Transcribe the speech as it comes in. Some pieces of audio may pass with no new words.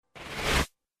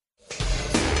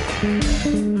Walter?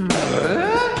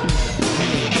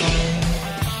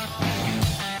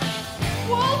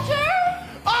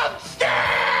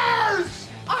 Upstairs!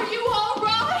 Are you all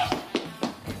right?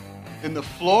 In the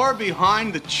floor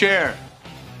behind the chair.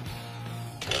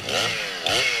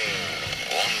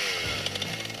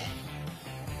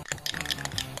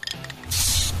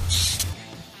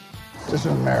 This is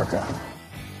America.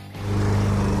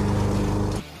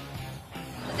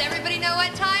 Does everybody know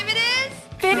what time it is?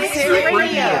 Fix It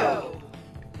Radio.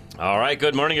 All right,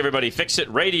 good morning, everybody. Fix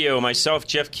It Radio. Myself,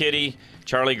 Jeff Kitty,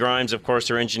 Charlie Grimes, of course,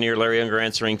 our engineer, Larry Younger,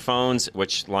 answering phones,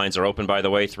 which lines are open, by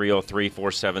the way,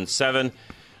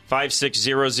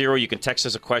 303-477-5600. You can text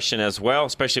us a question as well,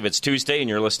 especially if it's Tuesday and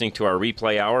you're listening to our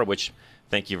replay hour, which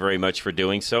thank you very much for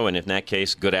doing so. And in that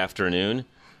case, good afternoon,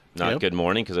 not good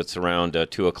morning, because it's around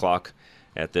 2 o'clock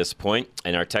at this point.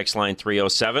 And our text line,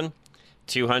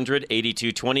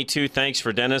 307-200-8222. Thanks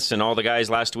for Dennis and all the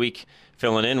guys last week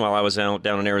filling in while I was down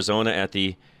in Arizona at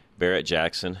the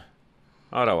Barrett-Jackson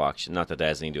Auto Auction. Not that that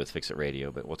has anything to do with Fix It Radio,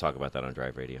 but we'll talk about that on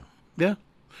Drive Radio. Yeah.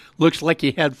 Looks like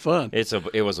you had fun.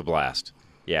 It was a blast.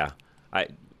 Yeah. I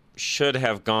should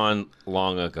have gone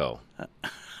long ago.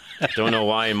 Don't know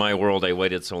why in my world I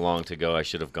waited so long to go. I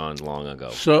should have gone long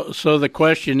ago. So the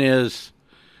question is,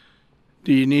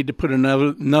 do you need to put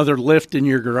another lift in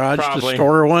your garage Probably. to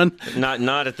store one?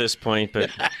 Not at this point,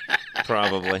 but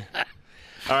probably.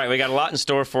 All right, we got a lot in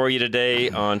store for you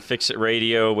today on Fix It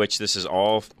Radio, which this is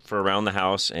all for around the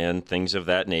house and things of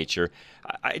that nature.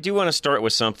 I do want to start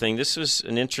with something. This was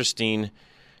an interesting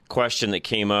question that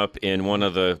came up in one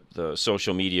of the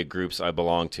social media groups I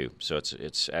belong to. So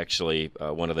it's actually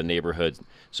one of the neighborhood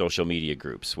social media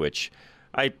groups, which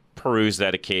I peruse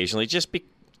that occasionally,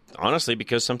 honestly,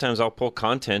 because sometimes I'll pull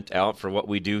content out for what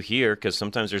we do here, because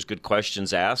sometimes there's good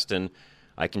questions asked, and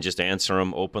I can just answer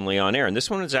them openly on air. And this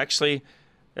one is actually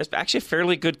a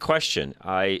fairly good question.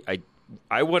 I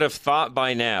would have thought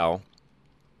by now,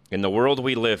 in the world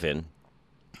we live in,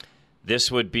 this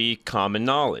would be common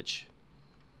knowledge.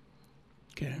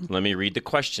 Okay. Let me read the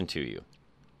question to you.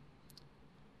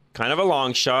 Kind of a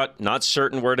long shot, not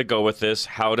certain where to go with this.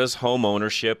 How does home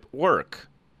ownership work?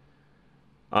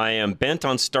 I am bent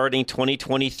on starting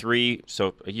 2023,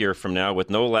 so a year from now, with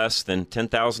no less than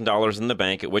 $10,000 in the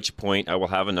bank, at which point I will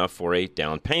have enough for a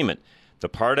down payment. The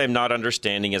part I'm not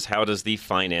understanding is how does the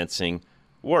financing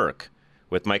work?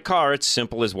 With my car, it's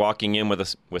simple as walking in with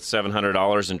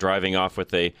 $700 and driving off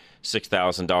with a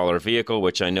 $6,000 vehicle,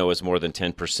 which I know is more than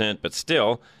 10%, but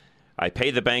still, I pay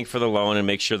the bank for the loan and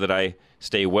make sure that I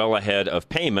stay well ahead of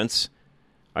payments.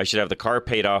 I should have the car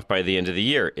paid off by the end of the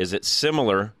year. Is it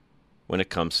similar when it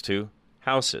comes to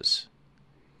houses?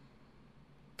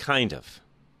 Kind of.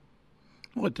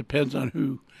 Well, it depends on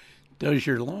who does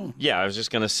your loan. Yeah, I was just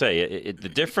going to say, the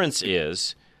difference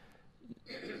is,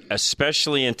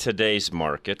 especially in today's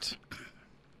market,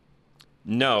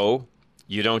 no,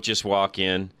 you don't just walk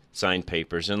in, sign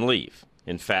papers, and leave.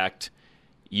 In fact,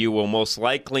 you will most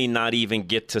likely not even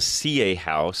get to see a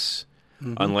house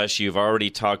unless you've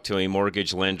already talked to a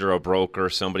mortgage lender, a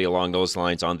broker, somebody along those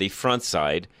lines on the front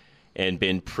side, and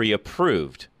been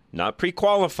pre-approved. Not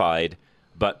pre-qualified,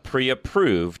 but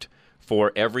pre-approved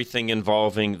for everything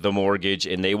involving the mortgage,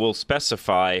 and they will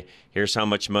specify, here's how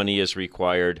much money is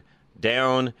required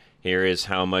down, here is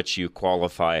how much you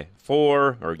qualify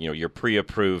for, or you're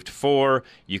pre-approved for.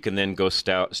 You can then go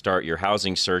start your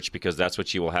housing search, because that's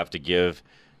what you will have to give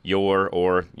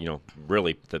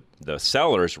really the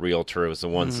seller's realtor is the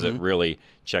ones that really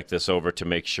check this over to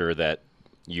make sure that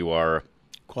you are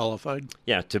qualified.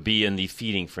 Yeah, to be in the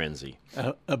feeding frenzy.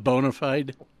 A bona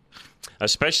fide.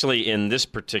 Especially in this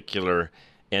particular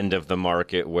end of the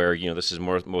market where, this is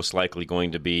most likely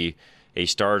going to be a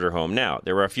starter home. Now,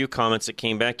 there were a few comments that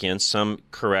came back in, some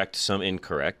correct, some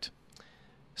incorrect.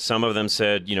 Some of them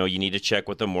said, you need to check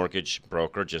with the mortgage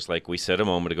broker, just like we said a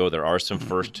moment ago. There are some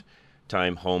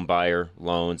first-time home buyer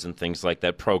loans and things like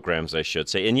that, programs, I should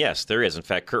say. And yes, there is. In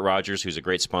fact, Kurt Rogers, who's a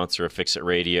great sponsor of Fix It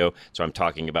Radio, so I'm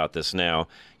talking about this now.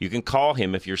 You can call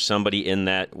him if you're somebody in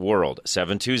that world,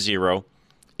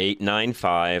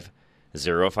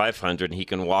 720-895-0500, and he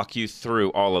can walk you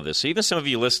through all of this. So even some of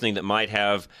you listening that might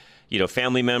have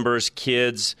family members,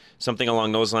 kids, something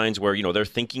along those lines where, they're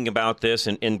thinking about this.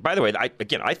 And by the way, I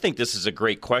think this is a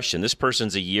great question. This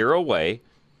person's a year away.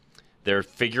 They're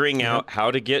figuring out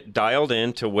how to get dialed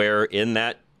in to where in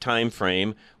that time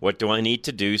frame, what do I need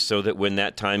to do so that when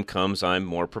that time comes, I'm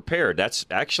more prepared. That's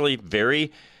actually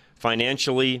very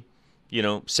financially,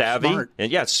 savvy. Smart.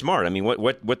 And yeah, it's smart. I mean,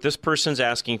 what this person's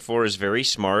asking for is very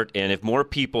smart. And if more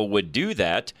people would do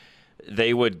that,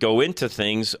 they would go into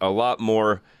things a lot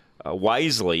more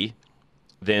wisely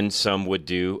than some would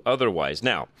do otherwise.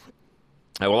 Now,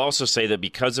 I will also say that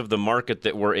because of the market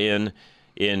that we're in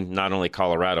not only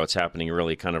Colorado, it's happening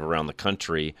really kind of around the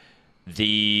country,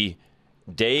 the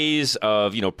days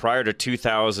of, prior to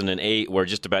 2008 where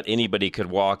just about anybody could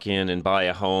walk in and buy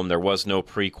a home, there was no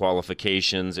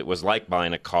pre-qualifications. It was like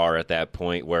buying a car at that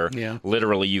point where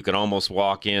literally you could almost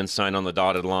walk in, sign on the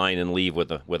dotted line, and leave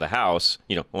with a house,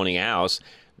 owning a house.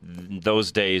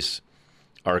 Those days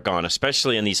are gone,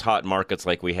 especially in these hot markets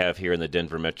like we have here in the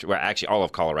Denver metro. Well, actually, all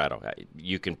of Colorado.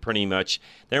 You can pretty much,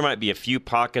 there might be a few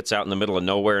pockets out in the middle of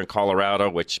nowhere in Colorado,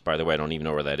 which, by the way, I don't even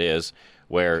know where that is,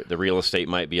 where the real estate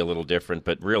might be a little different,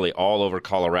 but really all over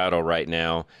Colorado right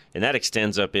now. And that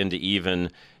extends up into even,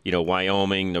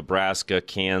 Wyoming, Nebraska,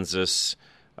 Kansas,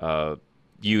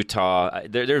 Utah.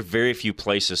 There are very few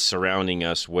places surrounding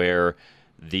us where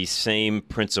the same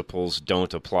principles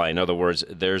don't apply. In other words,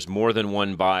 there's more than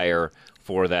one buyer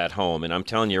for that home. And I'm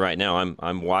telling you right now,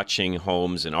 I'm watching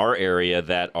homes in our area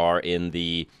that are in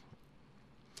the,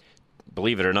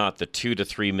 believe it or not, the $2 to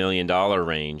 $3 million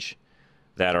range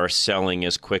that are selling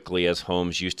as quickly as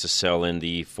homes used to sell in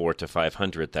the $400,000 to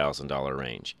 $500,000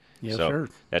 range. Yes, so sir.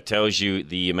 That tells you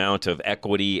the amount of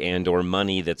equity and or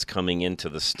money that's coming into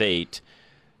the state.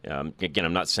 Again,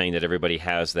 I'm not saying that everybody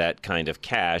has that kind of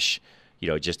cash,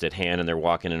 just at hand and they're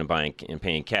walking in and buying and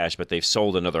paying cash, but they've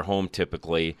sold another home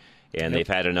typically, and they've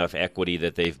had enough equity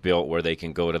that they've built where they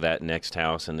can go to that next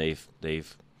house and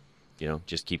they've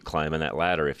just keep climbing that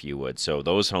ladder, if you would. So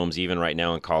those homes, even right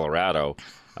now in Colorado,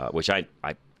 which I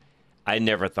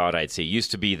never thought I'd see.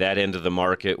 Used to be that end of the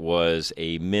market was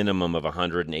a minimum of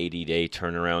 180-day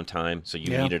turnaround time. So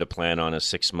you needed a plan on a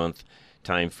 6-month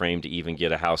time frame to even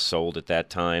get a house sold at that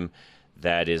time.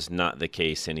 That is not the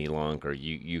case any longer.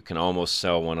 You can almost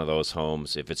sell one of those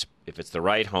homes if it's the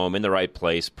right home in the right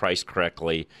place, priced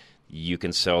correctly. You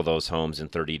can sell those homes in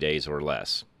 30 days or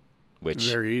less, which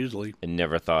very easily. I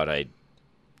never thought I'd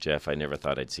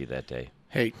see that day.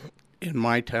 Hey, in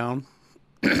my town,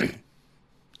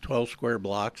 12 square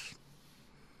blocks,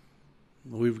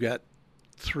 we've got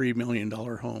 $3 million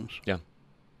homes. Yeah.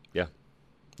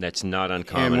 That's not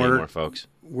uncommon anymore, folks.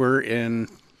 We're in,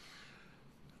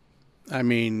 I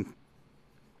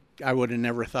would have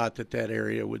never thought that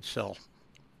area would sell.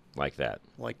 Like that.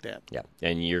 Yeah.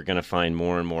 And you're going to find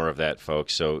more and more of that,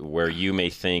 folks. So where you may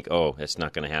think, oh, that's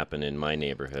not going to happen in my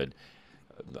neighborhood,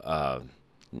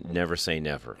 never say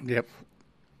never. Yep.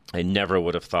 I never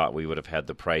would have thought we would have had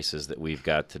the prices that we've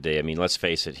got today. Let's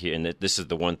face it here, and this is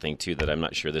the one thing, too, that I'm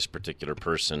not sure this particular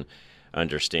person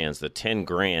understands. The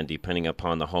 $10,000, depending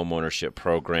upon the home ownership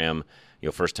program,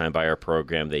 first-time buyer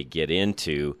program they get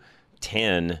into,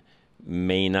 10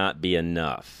 may not be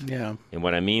enough. Yeah. And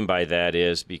what I mean by that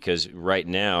is because right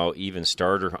now, even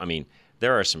starter,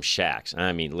 there are some shacks.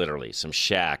 Literally some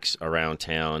shacks around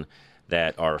town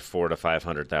that are $400,000 to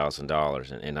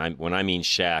 $500,000. And when I mean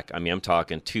shack, I'm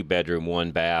talking 2-bedroom,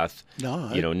 1 bath,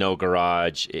 no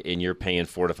garage, and you're paying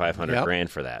 $400,000 to $500,000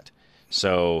 for that.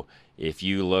 So if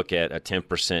you look at a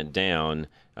 10% down,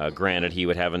 granted, he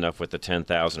would have enough with the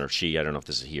 $10,000, or she. I don't know if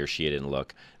this is he or she. I didn't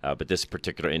look. But this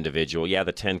particular individual,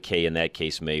 the $10K in that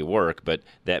case may work, but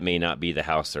that may not be the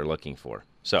house they're looking for.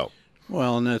 So,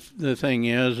 well, and the thing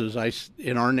is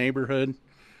in our neighborhood,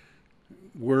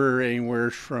 we're anywhere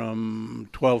from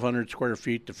 1,200 square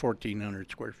feet to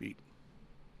 1,400 square feet.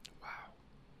 Wow,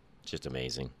 just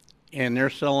amazing. And they're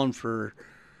selling for.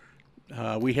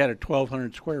 We had a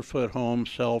 1,200 square foot home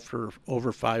sell for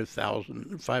over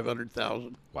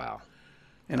 $500,000. Wow.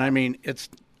 And it's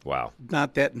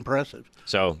not that impressive.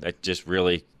 So that just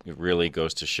really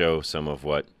goes to show some of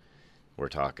what we're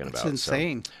talking about. It's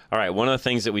insane. So, all right, one of the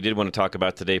things that we did want to talk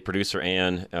about today, producer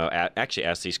Ann actually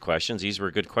asked these questions. These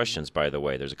were good questions, by the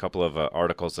way. There's a couple of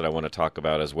articles that I want to talk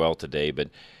about as well today, but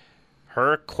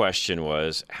her question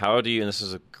was, and this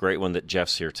is a great one that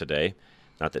Jeff's here today.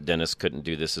 Not that Dennis couldn't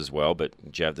do this as well,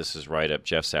 but Jeff, this is right up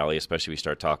Jeff's alley, especially we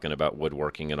start talking about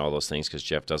woodworking and all those things because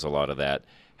Jeff does a lot of that.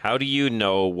 How do you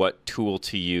know what tool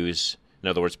to use? In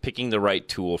other words, picking the right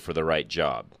tool for the right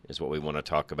job is what we want to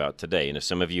talk about today. And if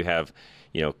some of you have,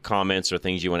 comments or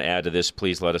things you want to add to this,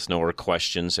 please let us know, or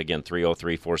questions. Again,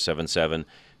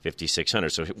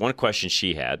 303-477-5600. So one question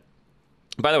she had,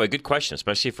 by the way, good question,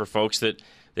 especially for folks that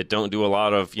don't do a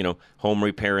lot of, home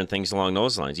repair and things along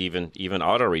those lines, even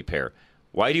auto repair.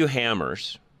 Why do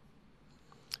hammers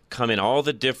come in all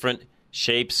the different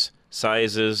shapes,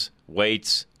 sizes,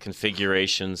 weights,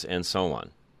 configurations, and so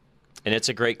on? And it's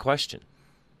a great question.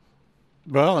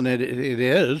 Well, and it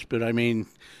is, but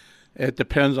it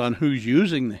depends on who's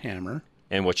using the hammer.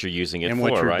 And what you're using it and for,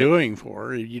 what you're right? doing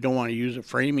for. You don't want to use a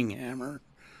framing hammer.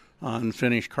 on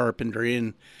finished carpentry.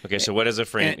 And Okay, so what is a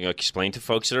frame? Explain to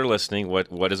folks that are listening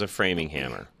what is a framing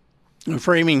hammer. a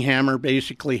framing hammer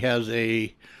basically has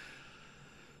a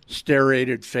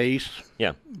serrated face.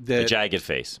 Yeah, a jagged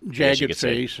face. Jagged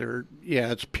face,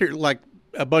 it's like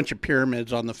a bunch of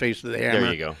pyramids on the face of the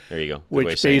hammer. There you go.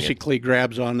 Which basically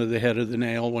grabs onto the head of the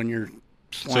nail when you're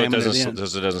slamming it in. So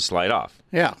it doesn't slide off.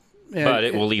 Yeah. But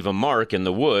it will leave a mark in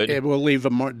the wood. It will leave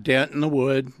a dent in the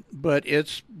wood, but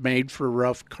it's made for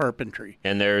rough carpentry.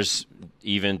 And there's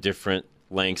even different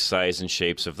lengths, size, and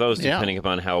shapes of those depending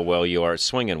upon how well you are at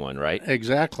swinging one, right?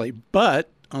 Exactly. But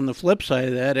on the flip side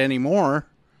of that anymore,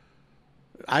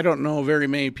 I don't know very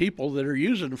many people that are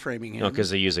using a framing hammer. No, because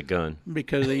they use a gun.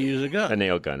 Because they use a gun. A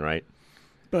nail gun, right?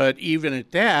 But even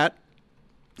at that,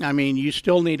 I mean, you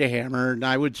still need a hammer, and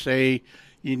I would say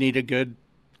you need a good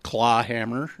claw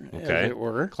hammer, as it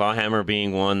were. Claw hammer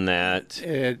being one that...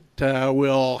 It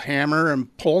will hammer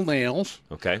and pull nails.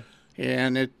 Okay.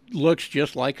 And it looks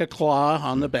just like a claw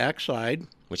on the back side.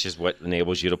 Which is what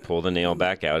enables you to pull the nail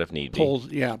back out if need be. Pull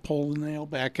the nail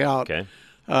back out. Okay.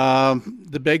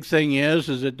 The big thing is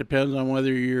it depends on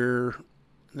whether you're,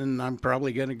 and I'm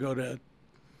probably going to go to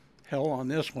hell on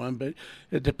this one, but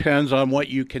it depends on what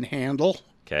you can handle.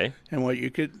 Okay. And what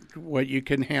you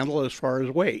can handle as far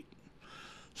as weight.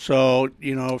 So,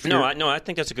 if you're... No, I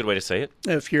think that's a good way to say it.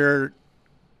 If you're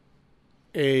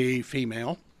a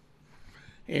female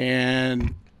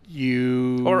and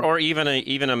you... Or even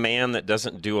a man that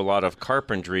doesn't do a lot of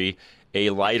carpentry, a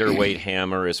lighter weight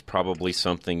hammer is probably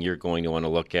something you're going to want to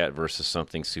look at versus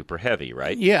something super heavy,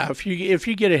 right? Yeah, if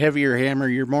you get a heavier hammer,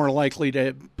 you're more likely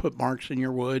to put marks in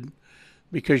your wood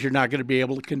because you're not going to be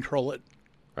able to control it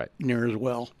near as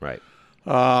well. Right.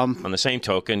 On the same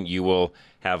token, you will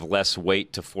have less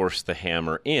weight to force the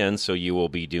hammer in, so you will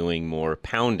be doing more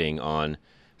pounding on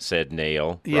said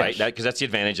nail, right? Because that's the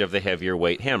advantage of the heavier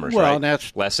weight hammers, right? And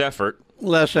that's less effort.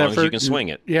 As long as you can swing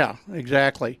it. Yeah,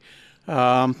 exactly.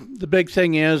 The big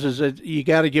thing is that you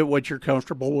got to get what you're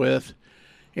comfortable with,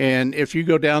 and if you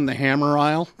go down the hammer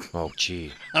aisle, oh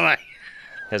gee,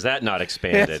 has that not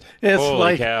expanded? It's holy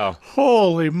like, cow!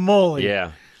 Holy moly!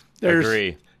 Yeah,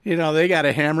 agree. They got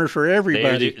a hammer for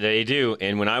everybody. They do.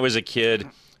 And when I was a kid,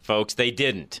 folks, they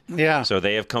didn't. Yeah. So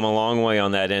they have come a long way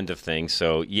on that end of things.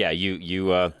 So yeah, you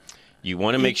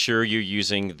want to make sure you're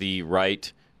using the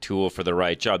right tool for the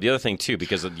right job. The other thing too,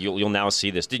 because you'll now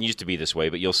see this. Didn't used to be this way,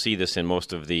 but you'll see this in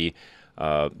most of the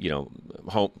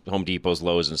Home Depots,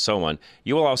 Lowe's, and so on.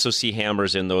 You will also see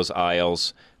hammers in those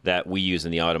aisles that we use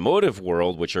in the automotive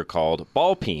world, which are called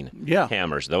ball peen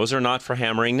hammers. Those are not for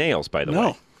hammering nails, by the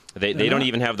way. They don't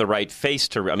even have the right face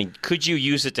to... I mean, could you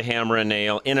use it to hammer a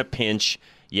nail in a pinch?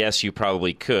 Yes, you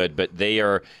probably could, but they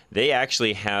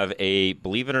actually have a...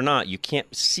 Believe it or not, you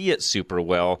can't see it super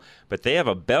well, but they have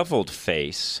a beveled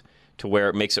face to where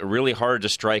it makes it really hard to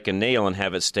strike a nail and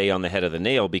have it stay on the head of the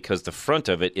nail because the front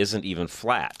of it isn't even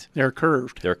flat. They're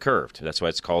curved. That's why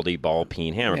it's called a ball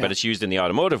peen hammer. Yeah. But it's used in the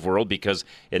automotive world because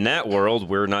in that world,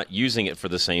 we're not using it for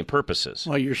the same purposes.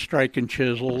 Well, you're striking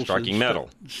chisels. Striking metal.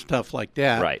 Stuff like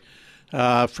that. Right.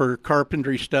 For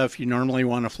carpentry stuff, you normally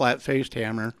want a flat-faced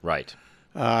hammer. Right.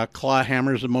 Claw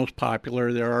hammer is the most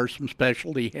popular. There are some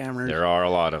specialty hammers. There are a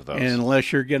lot of those. And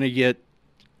unless you're going to get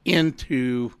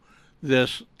into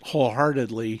this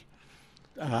wholeheartedly,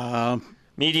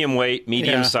 medium weight,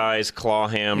 medium size claw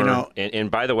hammer.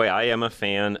 And by the way, I am a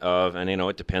fan of, and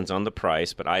it depends on the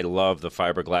price, but I love the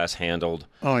fiberglass handled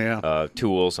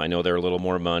tools. I know they're a little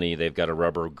more money. They've got a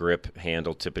rubber grip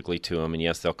handle typically to them, and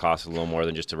yes, they'll cost a little more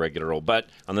than just a regular old. But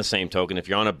on the same token, if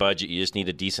you're on a budget, you just need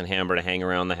a decent hammer to hang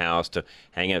around the house, to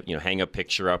hang a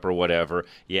picture up or whatever.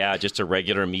 Yeah, just a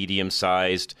regular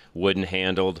medium-sized wooden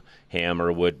handled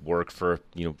hammer would work for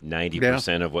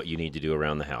 90% of what you need to do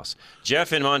around the house.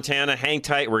 Jeff in Montana, hang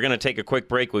tight. We're going to take a quick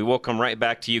break. We will come right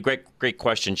back to you. Great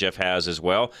question Jeff has as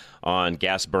well on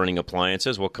gas burning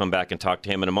appliances. We'll come back and talk to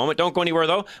him in a moment. Don't go anywhere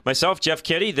though. Myself, Jeff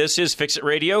Kitty. This is Fix It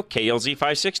Radio, KLZ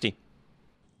 560.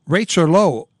 Rates are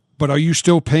low, but are you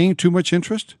still paying too much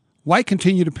interest? Why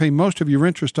continue to pay most of your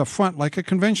interest up front like a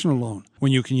conventional loan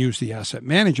when you can use the Asset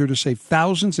Manager to save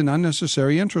thousands in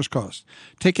unnecessary interest costs?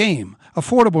 Take AIM,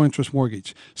 Affordable Interest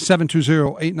Mortgage,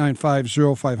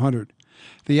 720-895-0500.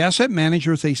 The Asset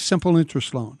Manager is a simple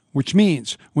interest loan, which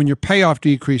means when your payoff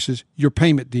decreases, your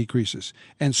payment decreases,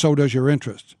 and so does your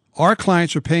interest. Our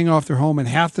clients are paying off their home in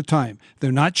half the time.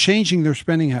 They're not changing their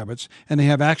spending habits, and they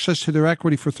have access to their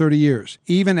equity for 30 years,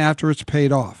 even after it's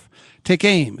paid off. Take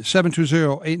AIM,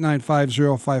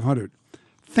 720-895-0500.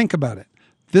 Think about it.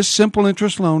 This simple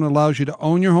interest loan allows you to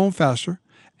own your home faster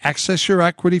Access your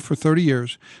equity for 30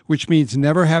 years, which means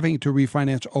never having to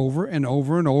refinance over and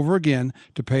over and over again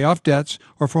to pay off debts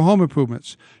or for home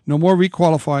improvements. No more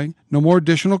requalifying, no more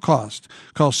additional cost.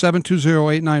 Call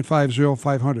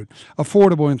 720-895-0500.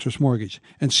 Affordable interest mortgage.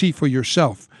 And see for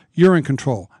yourself. You're in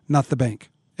control, not the bank.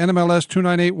 NMLS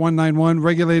 298191,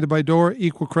 regulated by DORA,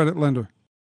 equal credit lender.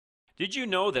 Did you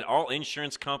know that all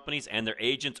insurance companies and their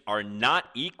agents are not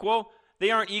equal?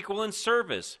 They aren't equal in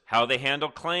service, how they handle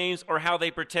claims, or how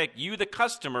they protect you, the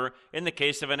customer, in the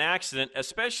case of an accident,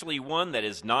 especially one that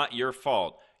is not your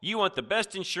fault. You want the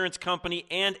best insurance company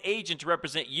and agent to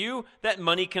represent you that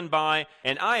money can buy,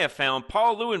 and I have found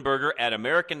Paul Leuenberger at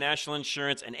American National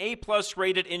Insurance, an A-plus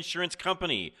rated insurance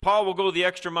company. Paul will go the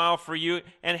extra mile for you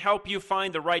and help you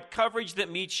find the right coverage that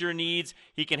meets your needs.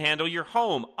 He can handle your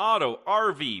home, auto,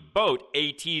 RV, boat,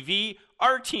 ATV,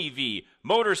 RTV,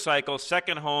 motorcycle,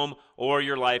 second home, or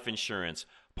your life insurance.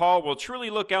 Paul will truly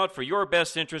look out for your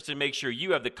best interest and make sure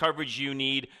you have the coverage you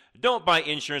need. Don't buy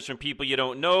insurance from people you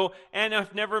don't know and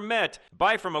have never met.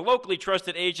 Buy from a locally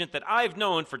trusted agent that I've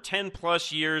known for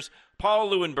 10-plus years. Paul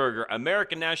Leuenberger,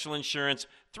 American National Insurance,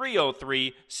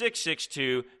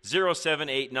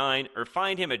 303-662-0789, or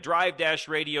find him at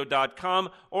drive-radio.com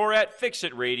or at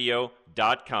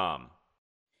fixitradio.com.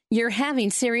 You're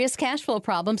having serious cash flow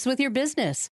problems with your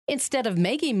business. Instead of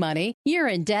making money, you're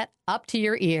in debt up to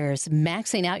your ears,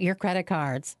 maxing out your credit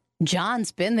cards.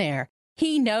 John's been there.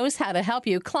 He knows how to help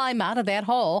you climb out of that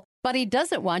hole, but he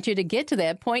doesn't want you to get to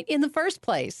that point in the first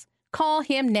place. Call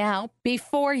him now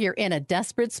before you're in a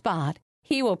desperate spot.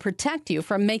 He will protect you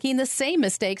from making the same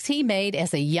mistakes he made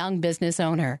as a young business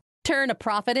owner. Turn a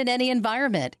profit in any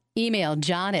environment. Email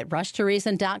John at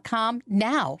rushtoreason.com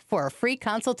now for a free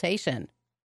consultation.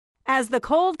 As the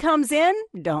cold comes in,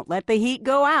 don't let the heat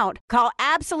go out. Call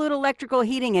Absolute Electrical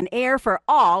Heating and Air for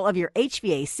all of your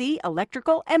HVAC,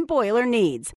 electrical, and boiler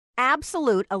needs.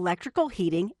 Absolute Electrical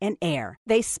Heating and Air.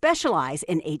 They specialize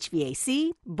in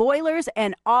HVAC, boilers,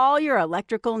 and all your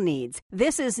electrical needs.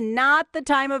 This is not the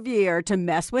time of year to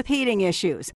mess with heating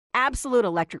issues. Absolute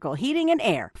Electrical Heating and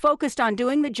Air, focused on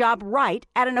doing the job right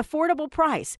at an affordable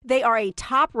price. They are a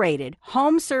top-rated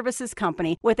home services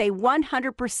company with a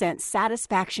 100%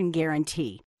 satisfaction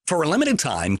guarantee. For a limited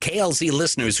time, KLZ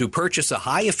listeners who purchase a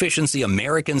high-efficiency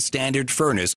American Standard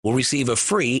furnace will receive a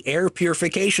free air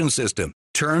purification system.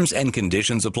 Terms and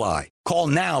conditions apply. Call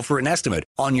now for an estimate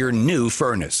on your new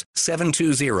furnace.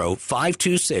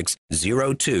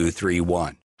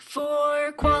 720-526-0231.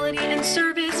 For quality and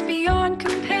service beyond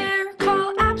compare,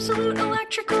 call Absolute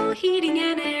Electrical Heating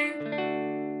and Air.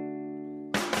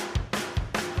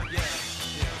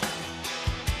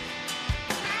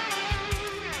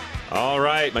 All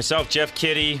right, myself, Jeff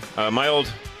Kitty, my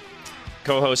old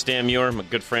co-host Dan Muir, my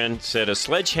good friend, said a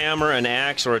sledgehammer, an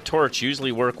axe, or a torch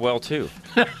usually work well too.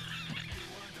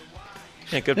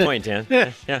 Yeah, good point, Dan.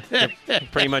 Yeah,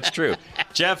 pretty much true.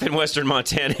 Jeff in Western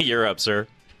Montana, you're up, sir.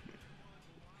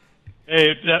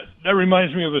 Hey, that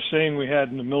reminds me of a saying we had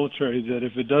in the military that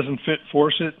if it doesn't fit,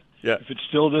 force it. Yeah. If it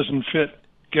still doesn't fit,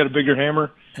 get a bigger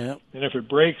hammer. Yep. And if it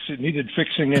breaks, it needed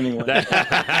fixing anyway.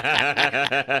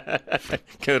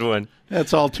 Good one.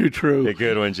 That's all too true. A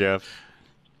good one, Jeff.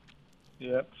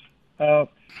 Yeah.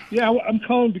 I'm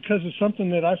calling because of something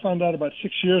that I found out about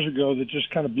 6 years ago that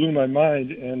just kind of blew my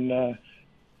mind, and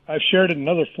I've shared it in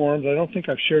other forums. I don't think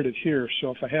I've shared it here,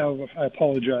 so if I have, I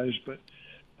apologize. But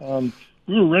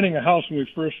we were renting a house when we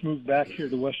first moved back here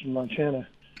to Western Montana,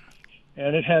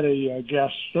 and it had a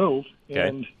gas stove,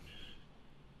 and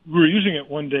we were using it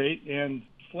one day, and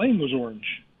the flame was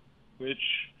orange, which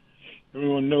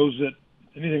everyone knows that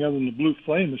anything other than the blue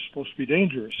flame is supposed to be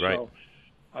dangerous. Right. So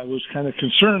I was kind of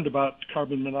concerned about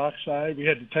carbon monoxide. We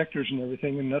had detectors and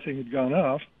everything, and nothing had gone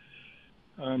off.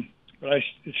 But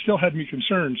it still had me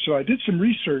concerned. So I did some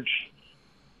research,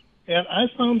 and I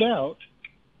found out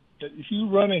that if you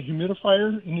run a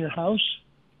humidifier in your house,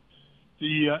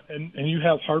 and you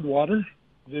have hard water,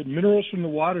 the minerals from the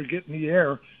water get in the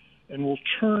air and will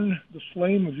turn the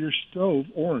flame of your stove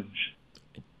orange.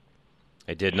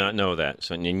 I did not know that.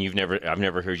 So, and I've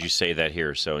never heard you say that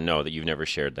here. So, no, that you've never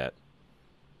shared that.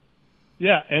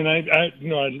 Yeah, and I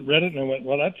read it and I went,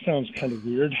 well, that sounds kind of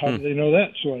weird. How do they know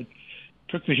that? So I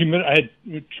took I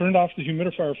had turned off the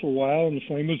humidifier for a while, and the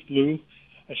flame was blue.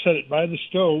 I set it by the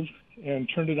stove and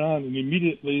turned it on, and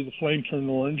immediately the flame turned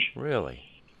orange. Really?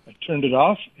 I turned it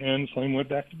off, and the flame went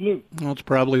back to blue. Well, it's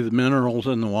probably the minerals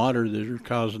in the water that are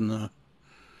causing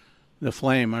the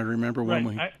flame. I remember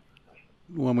when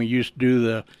we used to do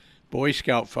the Boy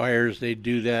Scout fires, they'd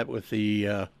do that with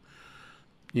the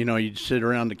you'd sit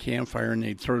around the campfire and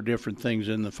they'd throw different things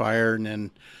in the fire, and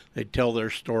then they'd tell their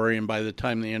story, and by the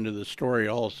time the end of the story,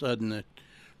 all of a sudden it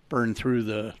burned through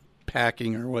the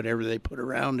packing or whatever they put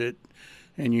around it,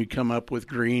 and you'd come up with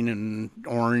green and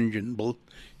orange and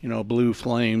blue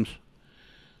flames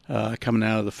coming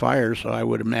out of the fire. So I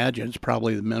would imagine it's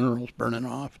probably the minerals burning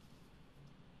off.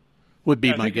 Would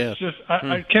be my guess.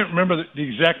 I can't remember the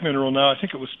exact mineral now. I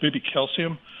think it was maybe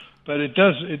calcium, but it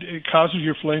causes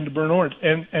your flame to burn orange,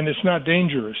 and it's not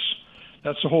dangerous.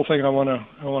 That's the whole thing I want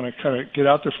to kind of get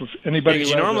out there for anybody.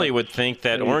 Because you normally would think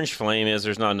that orange flame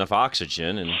there's not enough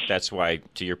oxygen, and that's why,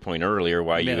 to your point earlier,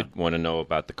 why you would want to know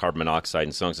about the carbon monoxide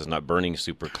and so on, 'cause it's not burning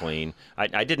super clean.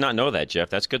 I did not know that,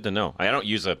 Jeff. That's good to know. I don't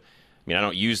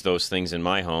use those things in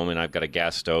my home, and I've got a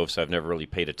gas stove, so I've never really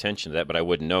paid attention to that, but I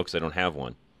wouldn't know because I don't have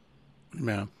one.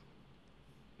 Yeah.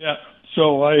 Yeah.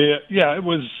 So it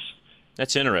was.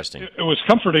 That's interesting. It was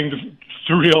comforting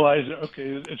to realize,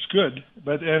 okay, it's good,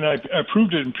 and I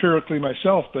proved it empirically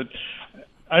myself. But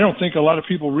I don't think a lot of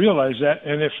people realize that.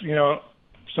 And if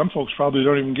some folks probably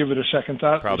don't even give it a second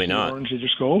thought. Probably not. Orange, they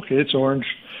just go, okay, it's orange.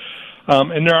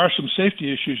 And there are some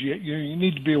safety issues. You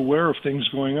need to be aware of things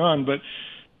going on. But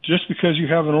just because you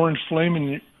have an orange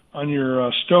flame on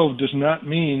your stove does not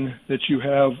mean that you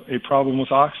have a problem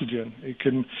with oxygen.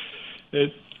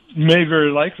 It may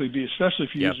very likely be, especially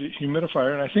if you use a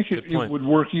humidifier, and I think it would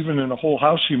work even in a whole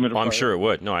house humidifier. Oh, I'm sure it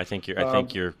would. No, I think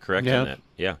you're correct on that.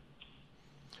 Yeah.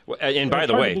 Well, and by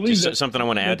the way, just something I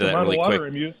want to add to that really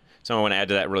quick. So I want to add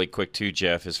to that really quick too,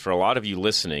 Jeff, is for a lot of you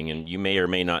listening, and you may or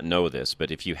may not know this,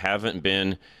 but if you haven't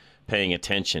been paying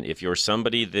attention, if you're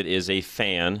somebody that is a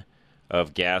fan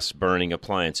of gas-burning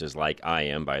appliances, like I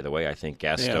am, by the way. I think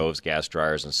gas stoves, gas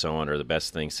dryers, and so on are the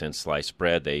best thing since sliced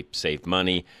bread. They save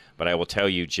money. But I will tell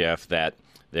you, Jeff, that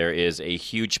there is a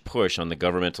huge push on the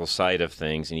governmental side of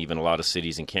things, and even a lot of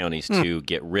cities and counties, to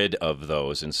get rid of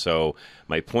those. And so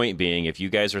my point being, if you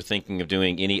guys are thinking of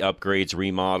doing any upgrades,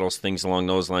 remodels, things along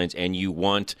those lines, and you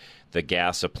want the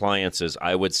gas appliances,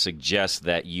 I would suggest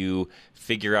that you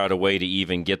figure out a way to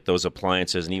even get those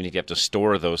appliances, and even if you have to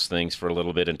store those things for a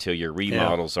little bit until your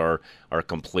remodels are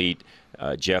complete.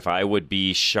 Jeff, I would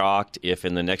be shocked if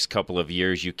in the next couple of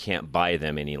years you can't buy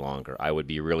them any longer. I would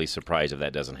be really surprised if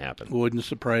that doesn't happen. Wouldn't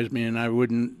surprise me, and I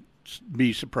wouldn't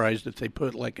be surprised if they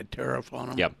put like a tariff on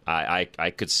them. Yep,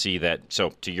 I could see that.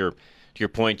 So to your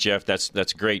point, Jeff,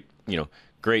 that's great.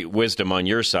 Great wisdom on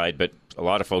your side, but a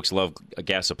lot of folks love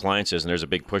gas appliances, and there's a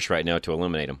big push right now to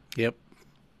eliminate them. Yep.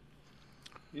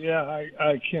 Yeah,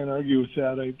 I can't argue with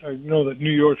that. I know that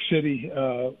New York City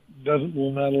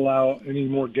will not allow any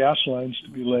more gas lines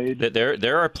to be laid.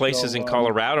 There are places in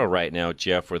Colorado right now,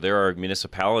 Jeff, where there are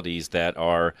municipalities that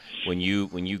are, when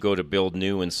you go to build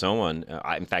new and so on.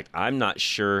 In fact, I'm not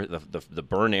sure the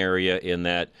burn area in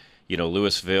that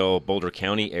Louisville, Boulder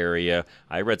County area.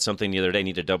 I read something the other day, I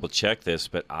need to double check this,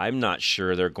 but I'm not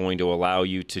sure they're going to allow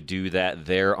you to do that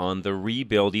there on the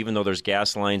rebuild, even though there's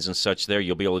gas lines and such there.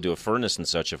 You'll be able to do a furnace and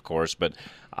such, of course, but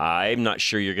I'm not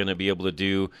sure you're going to be able to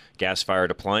do gas-fired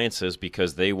appliances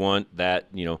because they want that,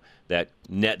 that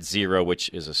net zero, which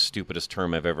is the stupidest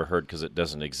term I've ever heard because it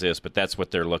doesn't exist, but that's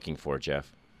what they're looking for,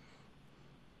 Jeff.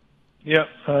 Yeah,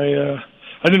 I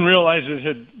didn't realize it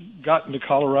had gotten to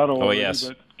Colorado already, yes.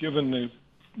 But given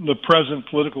the present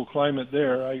political climate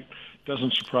there, it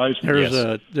doesn't surprise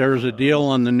me. There was a deal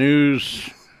on the news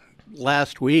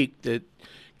last week that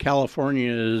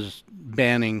California is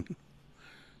banning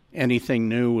anything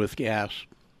new with gas.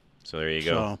 So there you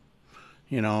go.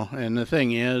 So, and the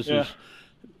thing is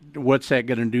what's that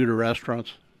going to do to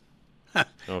restaurants?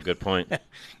 Oh, good point.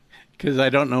 Because I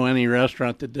don't know any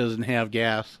restaurant that doesn't have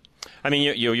gas. I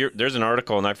mean, there's an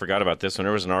article, and I forgot about this one.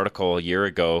 There was an article a year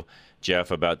ago,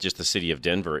 Jeff, about just the city of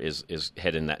Denver is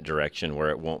heading in that direction where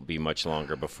it won't be much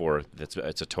longer before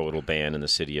it's a total ban in the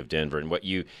city of Denver. And what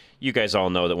you guys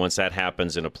all know that once that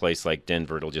happens in a place like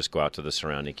Denver, it'll just go out to the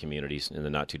surrounding communities in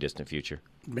the not too distant future.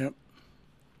 Yep.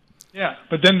 Yeah,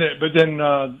 but then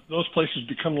those places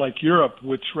become like Europe,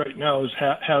 which right now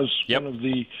has one of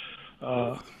the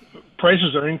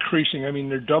prices are increasing. I mean,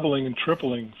 they're doubling and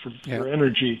tripling for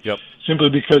energy, simply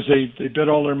because they bet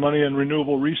all their money on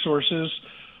renewable resources.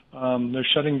 They're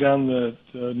shutting down the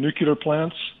nuclear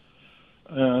plants,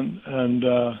 and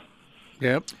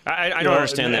Yep. I don't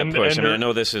understand that push. I mean, I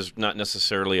know this is not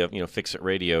necessarily a Fix It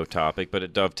Radio topic, but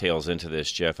it dovetails into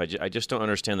this, Jeff. I just don't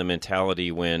understand the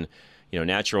mentality when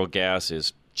natural gas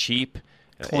is cheap,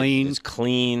 clean. It's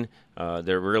clean.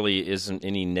 There really isn't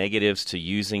any negatives to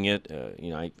using it.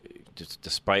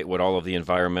 despite what all of the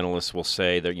environmentalists will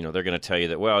say, they're going to tell you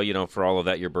that, well, for all of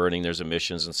that you're burning, there's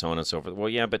emissions and so on and so forth. Well,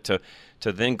 yeah, but to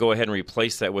then go ahead and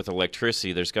replace that with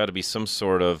electricity, there's got to be some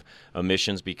sort of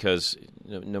emissions, because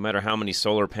no matter how many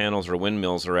solar panels or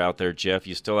windmills are out there, Jeff,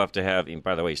 you still have to have, and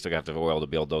by the way, you still have to have oil to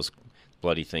build those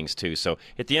bloody things too. So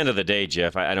at the end of the day,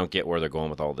 Jeff, I don't get where they're going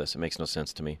with all this. It makes no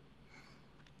sense to me.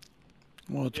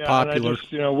 Well, it's popular.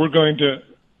 We're going to.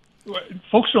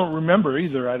 Folks don't remember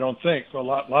either, I don't think. A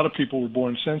lot of people were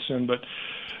born since then, but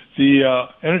the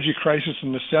energy crisis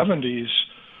in the 70s,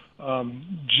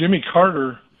 Jimmy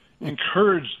Carter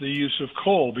encouraged the use of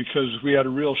coal because we had a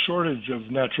real shortage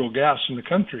of natural gas in the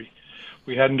country.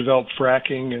 We hadn't developed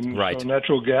fracking, and so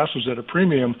natural gas was at a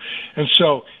premium. And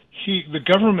so the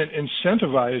government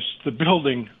incentivized the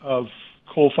building of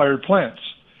coal-fired plants.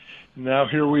 Now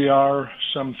here we are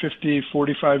some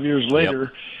 45 years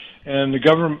later, and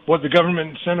what the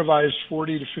government incentivized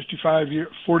 40 to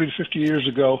 50 years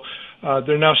ago,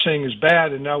 they're now saying is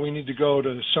bad, and now we need to go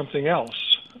to something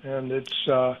else. And it's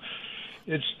kind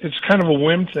of a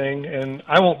whim thing, and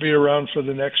I won't be around for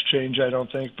the next change, I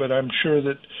don't think, but I'm sure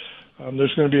that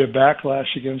there's going to be a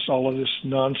backlash against all of this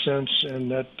nonsense,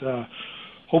 and that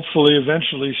hopefully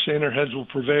eventually saner heads will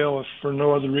prevail, if for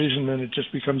no other reason than it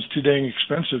just becomes too dang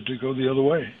expensive to go the other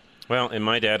way. Well, and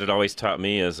my dad had always taught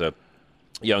me as a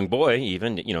young boy,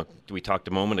 even, we talked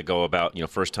a moment ago about,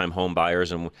 first-time home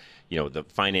buyers and, the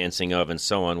financing of and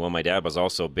so on. Well, my dad was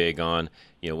also big on,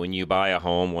 when you buy a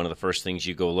home, one of the first things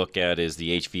you go look at is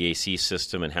the HVAC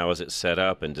system and how is it set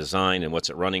up and designed and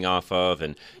what's it running off of.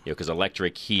 And, because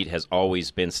electric heat has always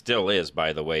been, still is,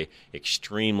 by the way,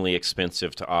 extremely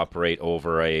expensive to operate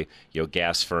over a,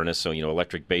 gas furnace. So,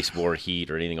 electric baseboard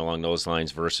heat or anything along those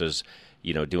lines versus,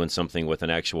 doing something with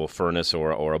an actual furnace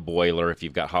or a boiler. If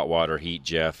you've got hot water heat,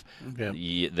 Jeff,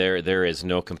 there is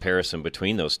no comparison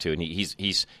between those two. And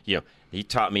he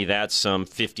taught me that some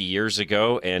 50 years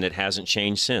ago, and it hasn't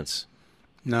changed since.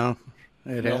 No,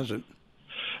 it hasn't.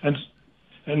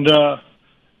 And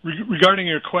regarding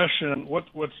your question,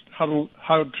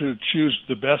 how to choose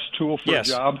the best tool for a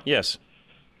job? Yes.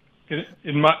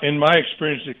 In my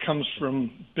experience, it comes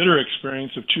from bitter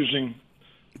experience of choosing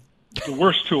the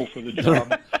worst tool for the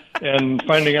job and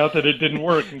finding out that it didn't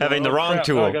work. And having the wrong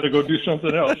tool. I got to go do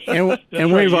something else.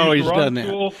 and we've always done that.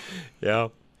 Tool. Yeah.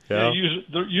 Use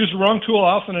the wrong tool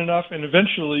often enough, and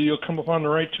eventually you'll come upon the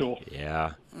right tool.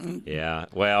 Yeah.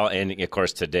 Well, and of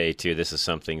course today too, this is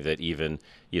something that even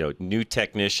new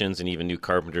technicians and even new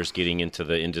carpenters getting into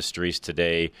the industries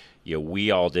today,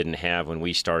 we all didn't have when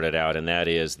we started out, and that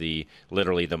is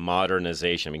literally the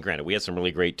modernization. I mean, granted, we had some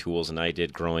really great tools, and I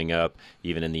did growing up.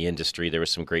 Even in the industry, there were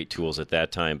some great tools at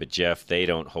that time. But Jeff, they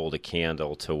don't hold a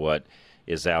candle to what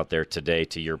is out there today,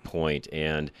 to your point.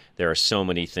 And there are so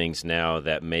many things now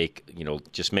that make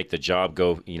the job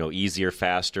go easier,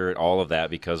 faster, all of that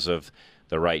because of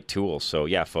the right tool. So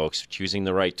yeah, folks, choosing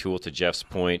the right tool, to Jeff's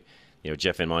point,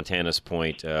 Jeff in Montana's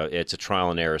point, it's a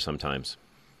trial and error sometimes.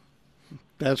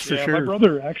 That's for sure. My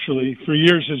brother actually for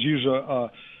years has used a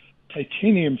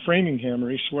titanium framing hammer.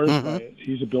 He swears by it.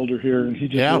 He's a builder here, and he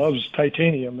just loves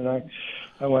titanium. And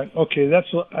I went, okay,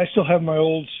 I still have my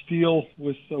old steel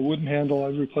with a wooden handle.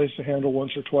 I've replaced the handle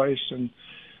once or twice,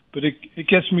 but it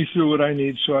gets me through what I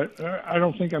need. So I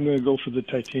don't think I'm going to go for the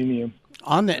titanium.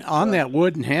 On that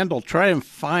wooden handle, try and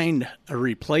find a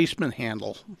replacement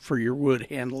handle for your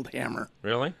wood-handled hammer.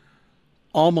 Really?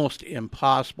 Almost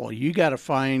impossible. You got to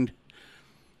find.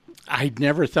 I'd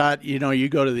never thought. You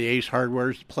go to the Ace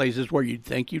Hardware places where you'd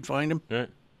think you'd find them. Right.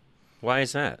 Why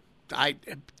is that?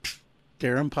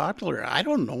 They're unpopular. I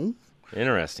don't know.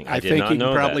 Interesting. I think you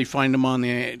can probably find them on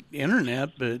the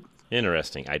internet, but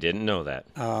interesting. I didn't know that.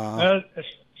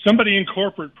 Somebody in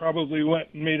corporate probably went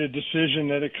and made a decision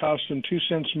that it cost them 2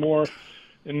 cents more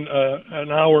in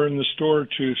an hour in the store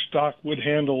to stock wood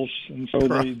handles, and so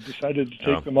they decided to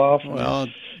take them off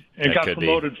and got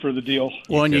promoted for the deal.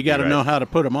 Well, and you got to know how to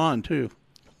put them on, too.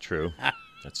 True.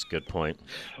 That's a good point.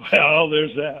 Well,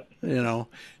 there's that.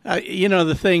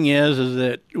 The thing is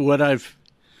that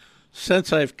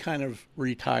since I've kind of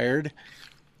retired,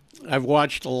 I've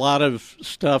watched a lot of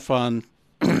stuff on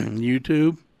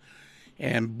YouTube.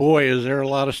 And boy, is there a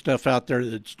lot of stuff out there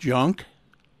that's junk.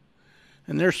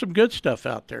 And there's some good stuff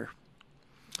out there.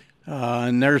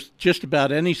 And there's just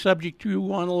about any subject you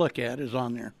want to look at is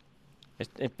on there.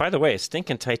 By the way, a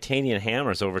stinking titanium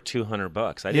hammer is over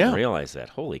 $200. I didn't realize that.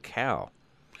 Holy cow.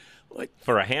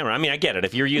 For a hammer. I mean, I get it.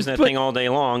 If you're using that thing all day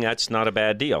long, that's not a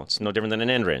bad deal. It's no different than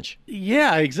an end wrench.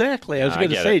 Yeah, exactly. I was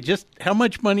going to say, just how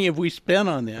much money have we spent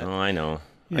on that? Oh, I know.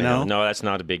 I know. No, that's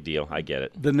not a big deal. I get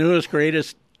it. The newest,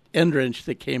 greatest end wrench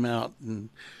that came out, and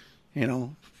You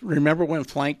know, remember when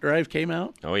Flank Drive came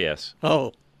out? Oh, yes.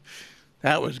 Oh,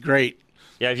 that was great.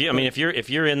 Yeah, if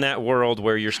you're in that world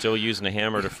where you're still using a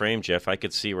hammer to frame, Jeff, I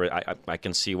could see where I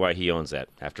can see why he owns that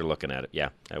after looking at it. Yeah,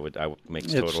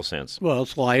 makes total sense. Well,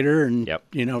 it's lighter, and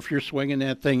you know, if you're swinging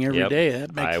that thing every day,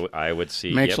 that makes I would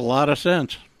see makes a lot of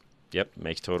sense. Yep,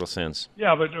 makes total sense.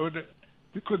 Yeah, but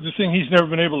the thing he's never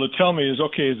been able to tell me is,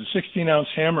 okay, is a 16-ounce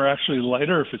hammer actually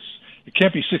lighter? It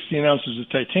can't be 16 ounces of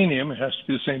titanium. It has to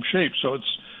be the same shape, so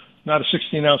it's not a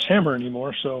 16-ounce hammer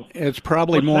anymore. So it's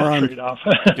probably more on trade-off.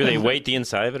 Do they weight the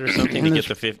inside of it or something to get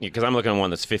the 15? Because I'm looking at one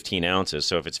that's 15 ounces.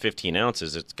 So if it's 15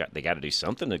 ounces, they got to do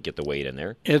something to get the weight in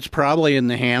there. It's probably in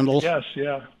the handle. Yes,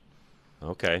 yeah.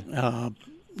 Okay.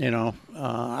 You know,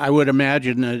 I would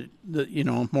imagine that you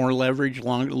know, more leverage, a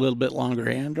little bit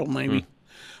longer handle, maybe.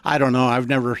 I don't know. I've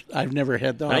never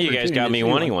had the. Now you guys got me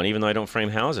wanting one, even though I don't frame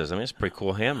houses. I mean, it's a pretty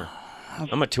cool hammer.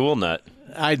 I'm a tool nut.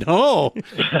 I know.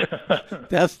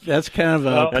 that's kind of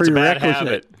a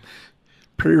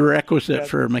prerequisite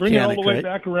for a mechanic, bring it all the way right?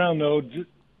 back around, though.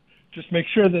 Just make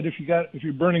sure that if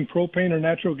you're burning propane or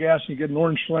natural gas and you get an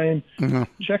orange flame,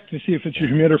 check to see if it's your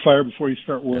humidifier before you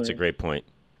start worrying. That's a great point.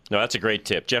 No, that's a great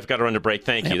tip. Jeff, got to run to break.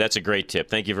 Thank you. That's a great tip.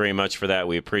 Thank you very much for that.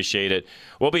 We appreciate it.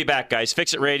 We'll be back, guys.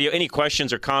 Fix It Radio. Any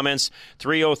questions or comments?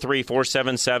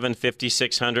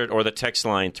 303-477-5600 or the text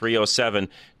line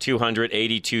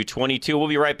 307-200-8222. We'll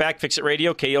be right back. Fix It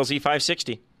Radio, KLZ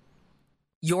 560.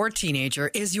 Your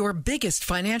teenager is your biggest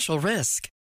financial risk.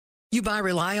 You buy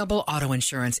reliable auto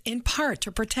insurance in part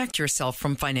to protect yourself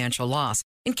from financial loss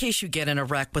in case you get in a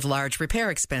wreck with large repair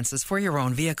expenses for your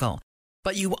own vehicle.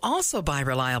 But you also buy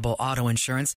reliable auto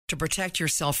insurance to protect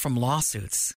yourself from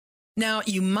lawsuits. Now,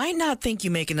 you might not think you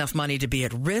make enough money to be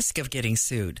at risk of getting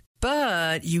sued,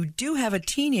 but you do have a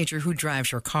teenager who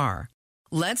drives your car.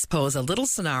 Let's pose a little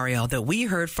scenario that we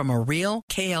heard from a real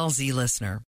KLZ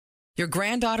listener. Your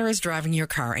granddaughter is driving your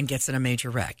car and gets in a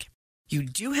major wreck. You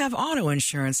do have auto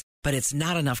insurance, but it's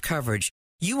not enough coverage.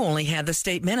 You only had the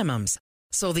state minimums.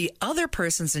 So the other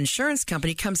person's insurance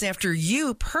company comes after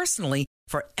you personally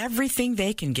for everything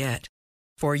they can get.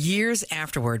 For years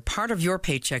afterward, part of your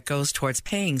paycheck goes towards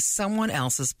paying someone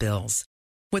else's bills.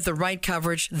 With the right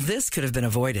coverage, this could have been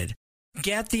avoided.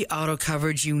 Get the auto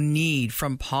coverage you need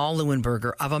from Paul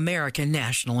Leuenberger of American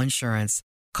National Insurance.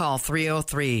 Call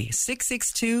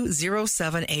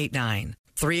 303-662-0789.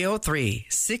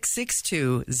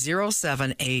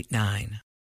 303-662-0789.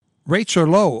 Rates are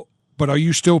low, but are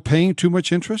you still paying too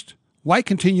much interest? Why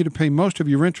continue to pay most of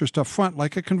your interest up front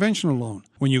like a conventional loan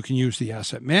when you can use the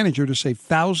Asset Manager to save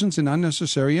thousands in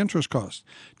unnecessary interest costs?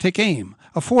 Take AIM,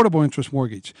 Affordable Interest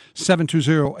Mortgage,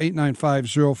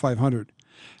 720-895-0500.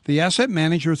 The Asset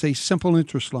Manager is a simple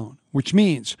interest loan, which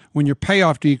means when your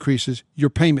payoff decreases, your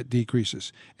payment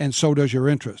decreases, and so does your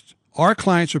interest. Our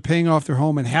clients are paying off their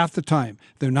home in half the time.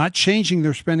 They're not changing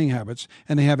their spending habits,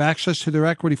 and they have access to their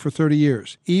equity for 30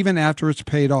 years, even after it's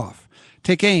paid off.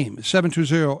 Take AIM,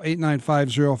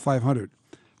 720-895-0500.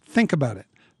 Think about it.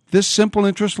 This simple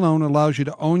interest loan allows you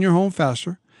to own your home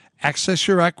faster, access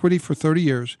your equity for 30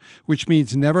 years, which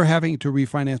means never having to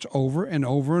refinance over and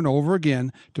over and over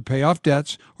again to pay off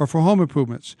debts or for home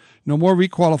improvements. No more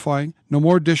requalifying, no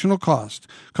more additional cost.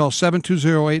 Call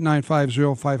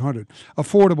 720-895-0500.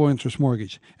 Affordable Interest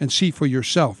Mortgage, and see for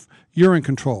yourself. You're in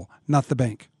control, not the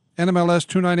bank. NMLS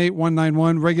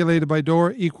 298191, regulated by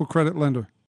DORA, equal credit lender.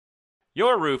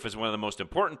 Your roof is one of the most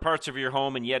important parts of your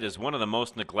home and yet is one of the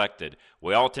most neglected.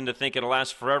 We all tend to think it'll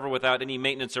last forever without any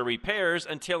maintenance or repairs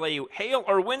until a hail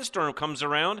or windstorm comes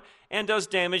around and does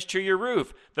damage to your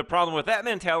roof. The problem with that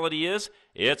mentality is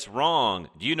it's wrong.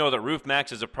 Do you know that Roof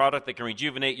Max is a product that can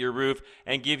rejuvenate your roof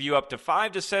and give you up to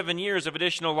 5 to 7 years of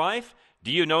additional life?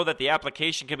 Do you know that the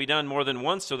application can be done more than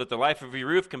once so that the life of your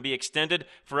roof can be extended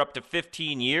for up to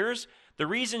 15 years? The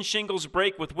reason shingles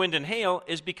break with wind and hail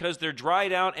is because they're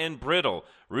dried out and brittle.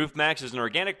 Roof Max is an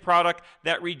organic product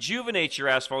that rejuvenates your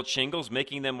asphalt shingles,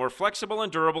 making them more flexible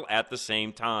and durable at the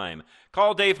same time.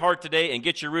 Call Dave Hart today and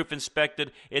get your roof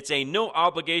inspected. It's a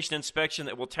no-obligation inspection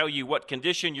that will tell you what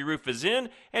condition your roof is in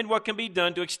and what can be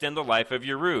done to extend the life of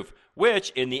your roof, which,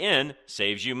 in the end,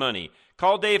 saves you money.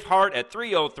 Call Dave Hart at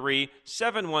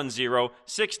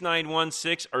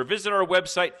 303-710-6916 or visit our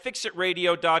website,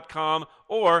 fixitradio.com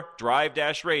or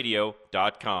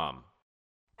drive-radio.com.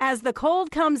 As the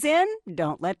cold comes in,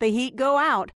 don't let the heat go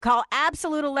out. Call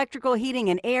Absolute Electrical Heating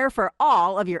and Air for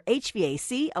all of your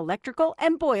HVAC, electrical,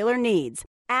 and boiler needs.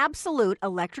 Absolute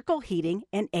Electrical Heating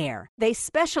and Air. They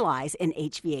specialize in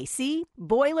HVAC,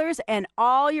 boilers, and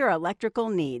all your electrical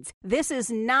needs. This is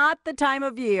not the time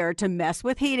of year to mess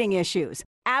with heating issues.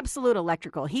 Absolute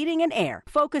Electrical Heating and Air,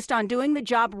 focused on doing the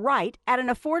job right at an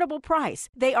affordable price.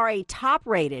 They are a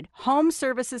top-rated home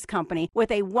services company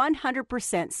with a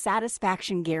 100%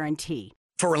 satisfaction guarantee.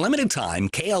 For a limited time,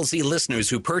 KLZ listeners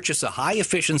who purchase a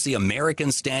high-efficiency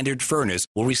American Standard furnace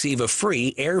will receive a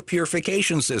free air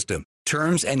purification system.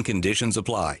 Terms and conditions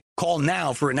apply. Call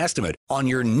now for an estimate on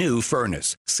your new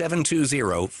furnace.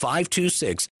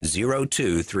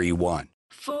 720-526-0231.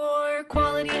 For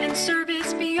quality and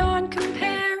service beyond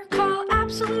compare, call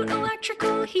Absolute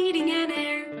Electrical Heating and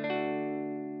Air.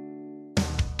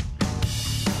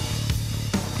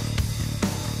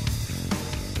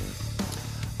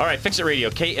 All right, Fix It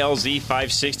Radio, KLZ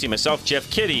 560. Myself,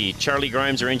 Jeff Kitty, Charlie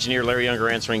Grimes, our engineer, Larry Younger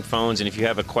answering phones. And if you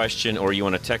have a question or you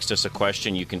want to text us a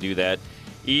question, you can do that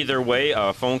either way.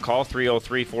 Phone call,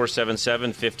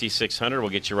 303-477-5600. We'll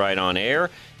get you right on air.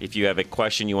 If you have a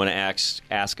question you want to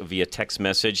ask via text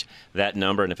message, that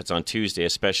number, and if it's on Tuesday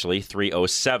especially,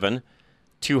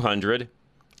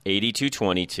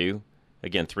 307-200-8222.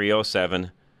 Again,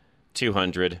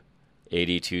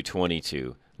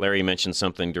 307-200-8222. Larry mentioned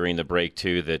something during the break,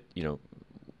 too, that,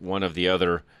 one of the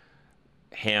other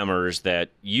hammers that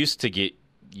used to get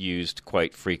used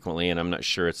quite frequently, and I'm not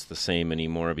sure it's the same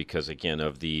anymore because, again,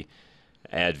 of the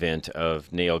advent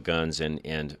of nail guns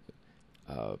and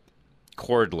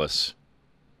cordless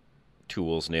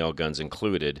tools, nail guns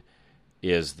included,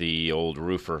 is the old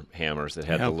roofer hammers that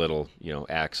had the little,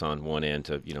 axe on one end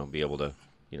to, be able to,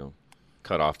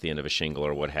 cut off the end of a shingle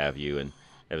or what have you, and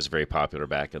it was very popular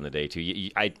back in the day, too.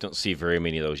 I don't see very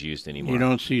many of those used anymore. You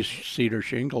don't see cedar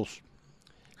shingles.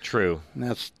 True. And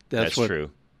that's what,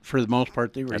 true. For the most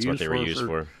part, they were That's used what they were used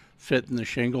for. Fitting the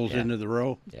shingles into the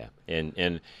row. Yeah.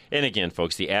 And again,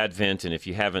 folks, the advent, and if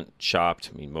you haven't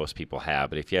shopped, I mean, most people have,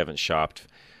 but if you haven't shopped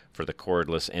for the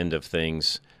cordless end of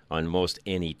things on most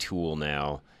any tool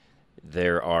now,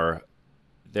 there are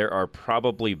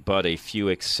probably but a few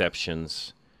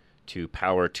exceptions to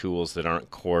power tools that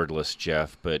aren't cordless,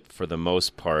 Jeff, but for the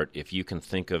most part, if you can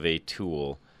think of a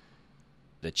tool,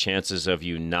 the chances of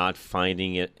you not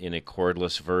finding it in a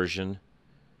cordless version,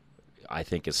 I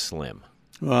think, is slim.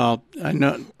 Well, I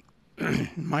know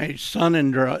my son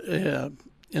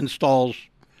installs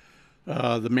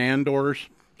the man doors.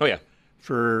 Oh, yeah.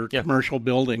 For commercial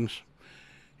buildings.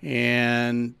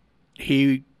 And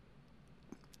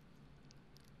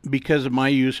because of my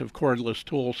use of cordless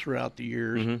tools throughout the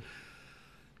years,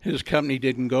 his company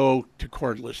didn't go to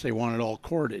cordless. They wanted all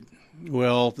corded.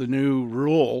 Well, the new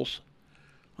rules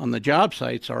on the job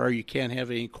sites are you can't have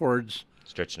any cords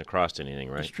stretching across anything,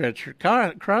 right? Stretch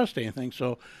across anything.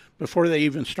 So before they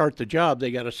even start the job, they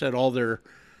got to set all their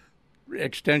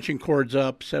extension cords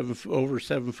up over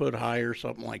 7 foot high or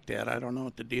something like that. I don't know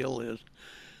what the deal is.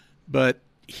 But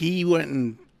he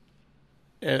went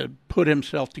and put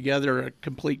himself together a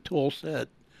complete tool set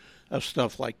of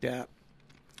stuff like that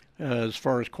as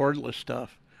far as cordless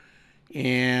stuff.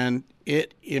 And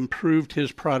it improved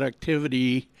his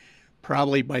productivity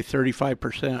probably by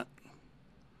 35%.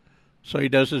 So he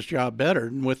does his job better.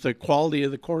 And with the quality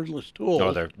of the cordless tools...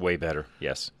 Oh, they're way better,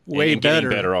 yes. Way and better.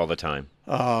 Getting better all the time.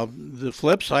 The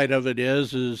flip side of it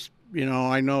is,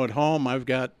 I know at home I've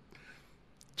got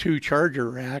 2 charger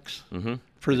racks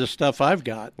for the stuff I've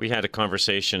got. We had a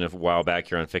conversation a while back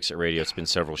here on Fix It Radio. It's been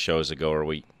several shows ago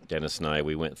where Dennis and I,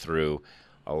 we went through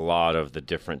a lot of the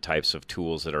different types of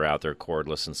tools that are out there,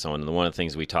 cordless and so on. And one of the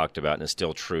things we talked about, and it's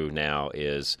still true now,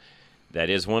 is that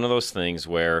is one of those things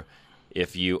where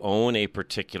if you own a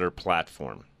particular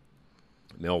platform,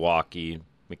 Milwaukee,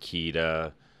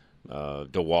 Makita,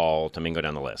 DeWalt, go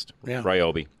down the list,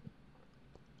 Ryobi,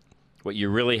 what you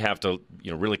really have to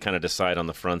really kind of decide on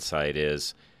the front side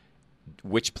is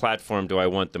which platform do I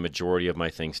want the majority of my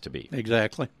things to be?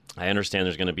 Exactly. I understand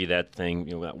there's going to be that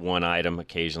thing, that one item,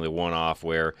 occasionally one off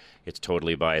where it's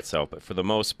totally by itself. But for the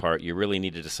most part, you really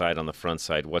need to decide on the front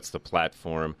side what's the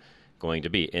platform going to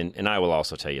be. And I will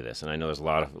also tell you this, and I know there's a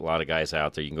lot of guys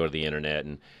out there. You can go to the internet,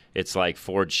 and it's like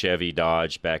Ford, Chevy,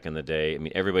 Dodge back in the day. I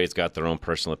mean, everybody's got their own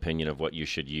personal opinion of what you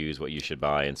should use, what you should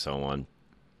buy, and so on.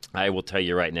 I will tell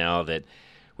you right now that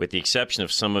with the exception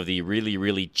of some of the really,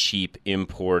 really cheap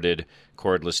imported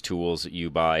cordless tools that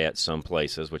you buy at some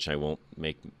places, which I won't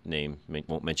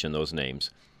won't mention those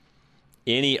names,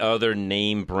 any other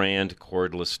name brand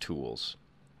cordless tools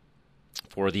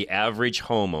for the average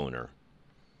homeowner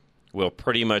will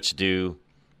pretty much do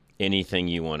anything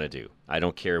you want to do. I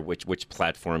don't care which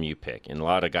platform you pick. And a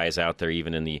lot of guys out there,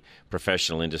 even in the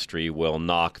professional industry, will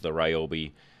knock the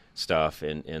Ryobi stuff,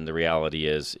 and the reality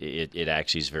is it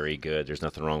actually is very good. There's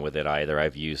nothing wrong with it either.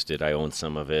 I've used it. I own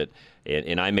some of it,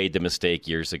 and I made the mistake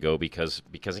years ago because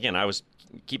again,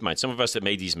 keep in mind, some of us that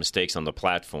made these mistakes on the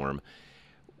platform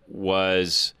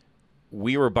was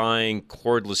we were buying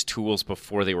cordless tools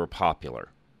before they were popular.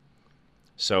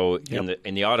 So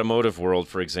in the automotive world,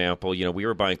 for example, we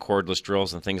were buying cordless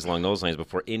drills and things along those lines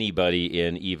before anybody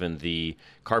in even the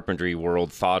carpentry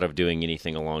world thought of doing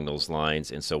anything along those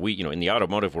lines. And so we, in the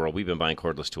automotive world, we've been buying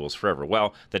cordless tools forever.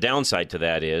 Well, the downside to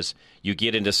that is you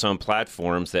get into some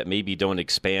platforms that maybe don't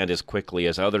expand as quickly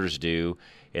as others do,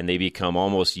 and they become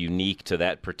almost unique to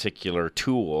that particular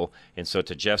tool. And so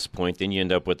to Jeff's point, then you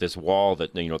end up with this wall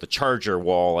that, the charger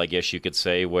wall, I guess you could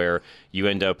say, where you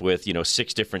end up with,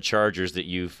 6 different chargers that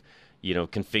you've,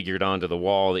 configured onto the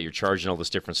wall that you're charging all this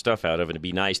different stuff out of, and it'd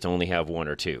be nice to only have 1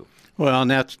 or 2. Well,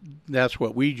 and that's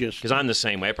what we just... Because I'm the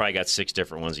same way. I probably got 6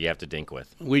 different ones you have to dink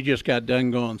with. We just got done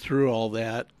going through all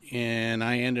that, and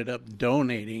I ended up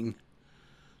donating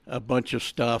a bunch of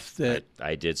stuff that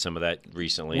I did some of that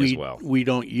recently as well. We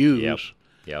don't use.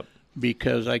 Yep.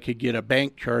 Because I could get a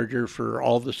bank charger for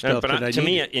all the stuff that I need. To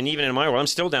me, and even in my world, I'm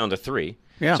still down to 3.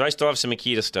 Yeah. So I still have some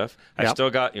Makita stuff. I've still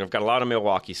got, I've got a lot of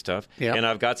Milwaukee stuff, and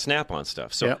I've got Snap-on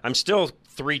stuff. So I'm still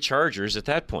 3 chargers at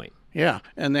that point. Yeah,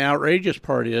 and the outrageous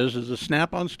part is the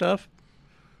Snap-on stuff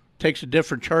takes a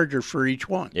different charger for each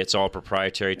one. It's all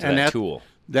proprietary to that tool.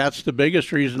 That's the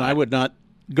biggest reason I would not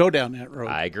go down that road.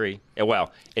 I agree.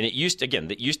 Well, and it used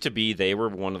to be they were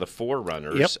one of the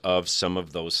forerunners of some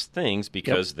of those things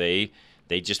because they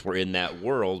just were in that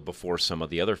world before some of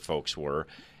the other folks were.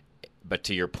 But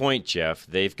to your point, Jeff,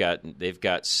 they've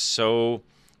got so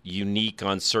unique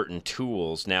on certain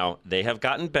tools. Now, they have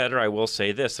gotten better, I will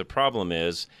say this. The problem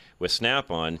is with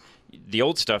Snap-on, the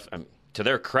old stuff, to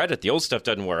their credit, the old stuff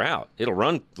doesn't wear out. It'll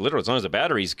run literally as long as the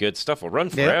battery's good, stuff will run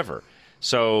forever.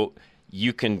 So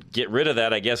you can get rid of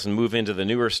that, I guess, and move into the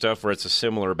newer stuff where it's a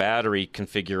similar battery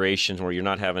configuration where you're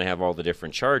not having to have all the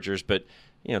different chargers. But,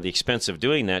 the expense of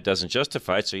doing that doesn't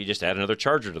justify it, so you just add another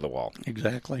charger to the wall.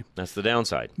 Exactly. That's the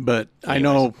downside. But I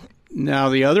know now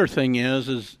the other thing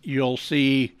is you'll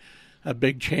see a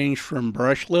big change from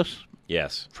brushless.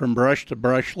 Yes. From brush to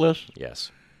brushless.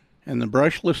 Yes. And the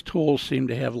brushless tools seem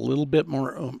to have a little bit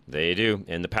more They do,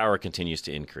 and the power continues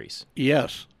to increase.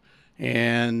 Yes.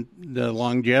 And the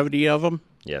longevity of them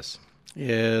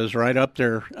is right up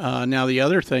there. Now, the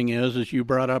other thing is you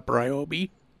brought up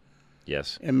Ryobi.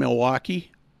 Yes. And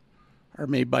Milwaukee are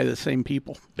made by the same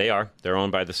people. They are. They're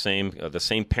owned by the same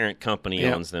parent company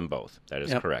owns them both. That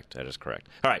is correct. That is correct.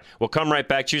 All right. We'll come right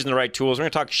back, choosing the right tools. We're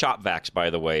going to talk shop vacs, by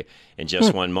the way, in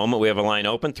just one moment. We have a line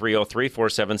open,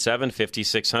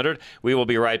 303-477-5600. We will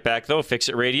be right back, though. Fix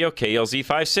It Radio, KLZ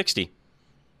 560.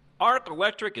 Arc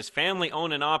Electric is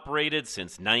family-owned and operated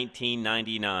since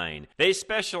 1999. They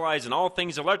specialize in all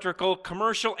things electrical,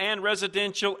 commercial, and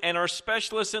residential, and are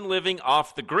specialists in living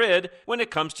off the grid when it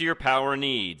comes to your power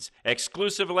needs.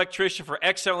 Exclusive electrician for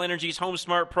XL Energy's Home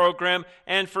Smart program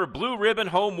and for Blue Ribbon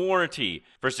Home Warranty.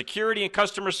 For security and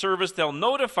customer service, they'll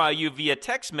notify you via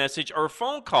text message or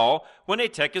phone call when a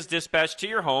tech is dispatched to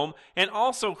your home, and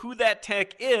also who that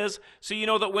tech is so you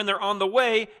know that when they're on the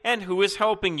way and who is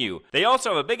helping you. They also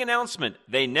have a big announcement.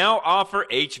 They now offer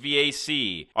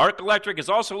HVAC. Arc Electric is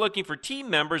also looking for team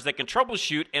members that can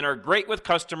troubleshoot and are great with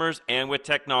customers and with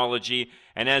technology.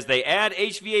 And as they add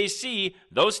HVAC,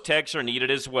 those techs are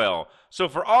needed as well. So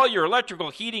for all your electrical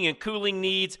heating and cooling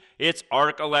needs, it's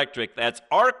Arc Electric. That's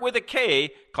Arc with a K.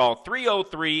 Call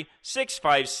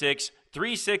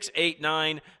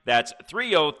 303-656-3689. That's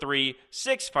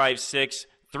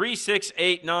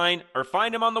 303-656-3689. Or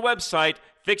find them on the website,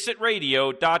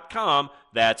 fixitradio.com.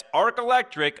 That's Arc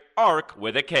Electric, Arc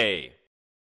with a K.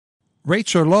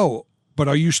 Rates are low, but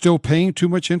are you still paying too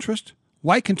much interest?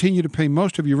 Why continue to pay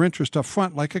most of your interest up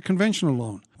front like a conventional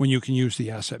loan when you can use the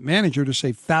Asset Manager to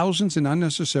save thousands in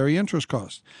unnecessary interest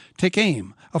costs? Take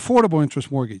AIM, Affordable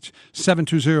Interest Mortgage,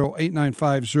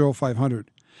 720-895-0500.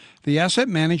 The Asset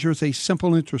Manager is a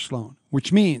simple interest loan,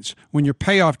 which means when your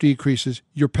payoff decreases,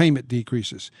 your payment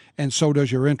decreases, and so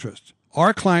does your interest.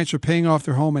 Our clients are paying off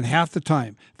their home in half the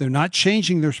time. They're not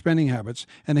changing their spending habits,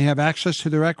 and they have access to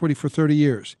their equity for 30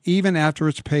 years, even after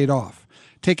it's paid off.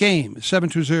 Take AIM,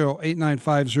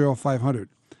 720-895-0500.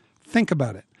 Think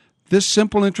about it. This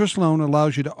simple interest loan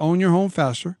allows you to own your home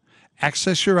faster,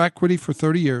 access your equity for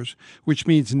 30 years, which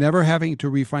means never having to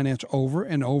refinance over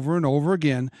and over and over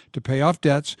again to pay off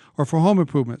debts or for home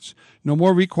improvements. No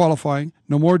more requalifying,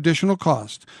 no more additional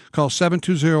cost. Call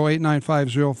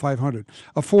 720-895-0500.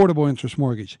 Affordable Interest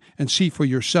Mortgage, and see for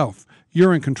yourself.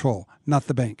 You're in control, not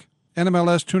the bank.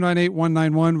 NMLS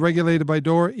 298191, regulated by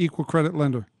DORA, equal credit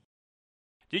lender.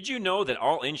 Did you know that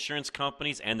all insurance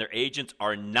companies and their agents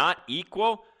are not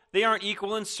equal? They aren't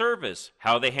equal in service,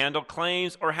 how they handle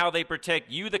claims, or how they protect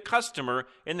you, the customer,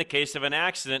 in the case of an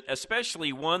accident,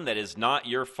 especially one that is not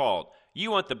your fault.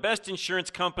 You want the best insurance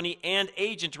company and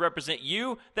agent to represent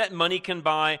you that money can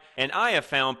buy, and I have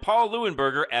found Paul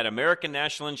Leuenberger at American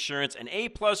National Insurance, an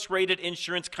A-plus rated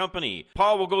insurance company.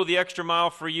 Paul will go the extra mile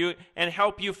for you and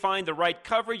help you find the right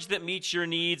coverage that meets your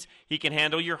needs. He can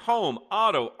handle your home,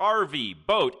 auto, RV,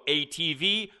 boat,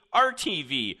 ATV,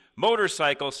 RTV,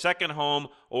 motorcycle, second home,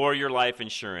 or your life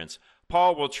insurance.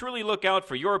 Paul will truly look out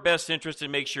for your best interest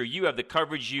and make sure you have the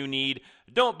coverage you need.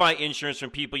 Don't buy insurance from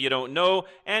people you don't know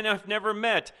and have never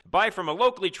met. Buy from a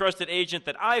locally trusted agent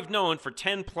that I've known for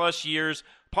 10 plus years.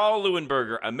 Paul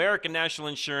Leuenberger, American National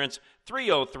Insurance,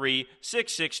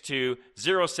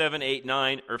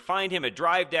 303-662-0789, or find him at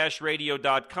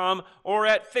drive-radio.com or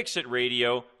at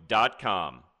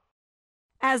fixitradio.com.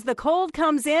 As the cold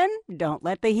comes in, don't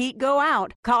let the heat go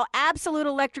out. Call Absolute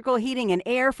Electrical Heating and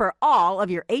Air for all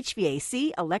of your HVAC,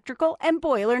 electrical, and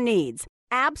boiler needs.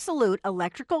 Absolute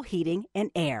Electrical Heating and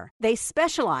Air. They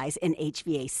specialize in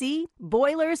HVAC,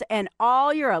 boilers, and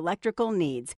all your electrical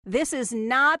needs. This is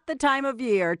not the time of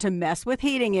year to mess with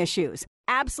heating issues.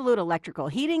 Absolute Electrical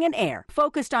Heating and Air,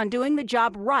 focused on doing the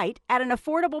job right at an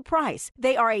affordable price.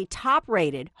 They are a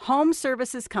top-rated home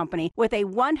services company with a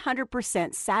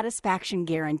 100% satisfaction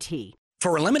guarantee.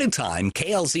 For a limited time,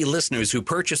 KLZ listeners who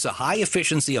purchase a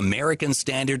high-efficiency American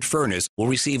Standard furnace will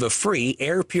receive a free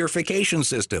air purification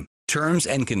system. Terms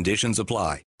and conditions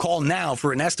apply. Call now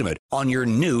for an estimate on your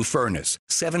new furnace.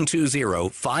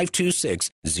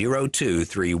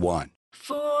 720-526-0231.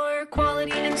 For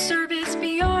quality and service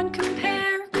beyond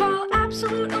compare, call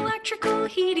Absolute Electrical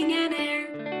Heating and Air.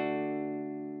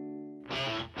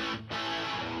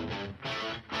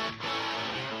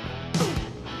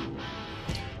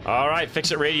 All right,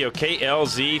 Fix It Radio,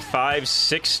 KLZ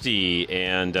 560.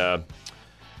 And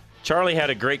Charlie had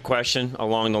a great question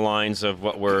along the lines of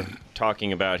what we're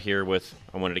talking about here with,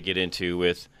 I wanted to get into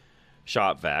with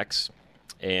shop vacs.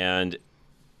 And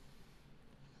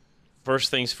first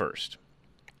things first.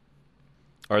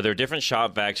 Are there different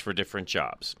shop vacs for different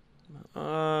jobs?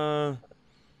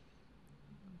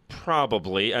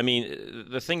 Probably. I mean,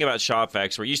 the thing about shop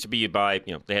vacs, where it used to be you buy,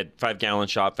 they had 5-gallon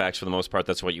shop vacs for the most part.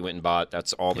 That's what you went and bought.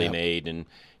 That's all they made, and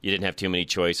you didn't have too many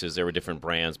choices. There were different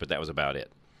brands, but that was about it.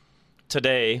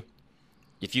 Today,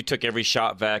 if you took every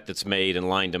shop vac that's made and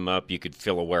lined them up, you could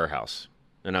fill a warehouse.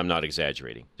 And I'm not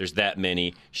exaggerating. There's that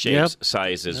many shapes,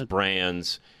 sizes,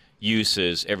 brands,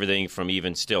 uses, everything from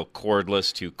even still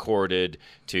cordless to corded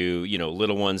to,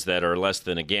 little ones that are less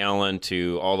than a gallon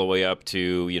to all the way up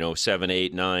to, 7,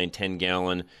 8, 9,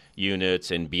 10-gallon units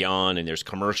and beyond. And there's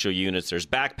commercial units. There's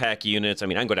backpack units. I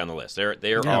mean, I can go down the list.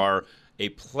 There are a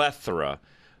plethora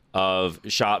of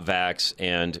shop vacs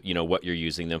and, what you're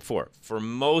using them for. For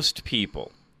most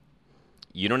people,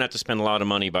 you don't have to spend a lot of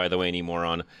money, by the way, anymore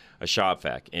on a shop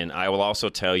vac. And I will also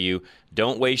tell you,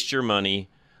 don't waste your money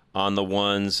on the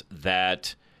ones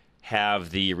that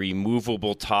have the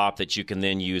removable top that you can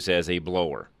then use as a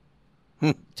blower.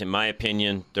 In my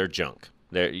opinion, they're junk.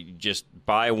 You just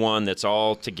buy one that's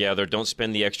all together. Don't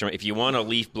spend the extra. If you want a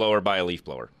leaf blower, buy a leaf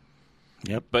blower.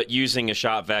 Yep. But using a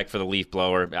shop vac for the leaf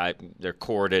blower, they're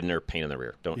corded and they're a pain in the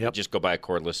rear. Don't just go buy a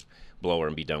cordless blower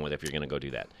and be done with it if you're going to go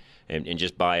do that. And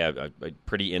just buy a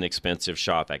pretty inexpensive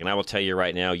shop vac. And I will tell you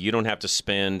right now, you don't have to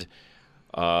spend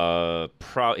to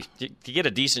get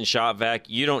a decent shop vac.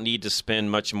 You don't need to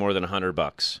spend much more than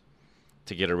 $100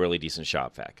 to get a really decent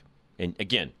shop vac. And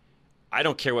again, I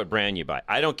don't care what brand you buy.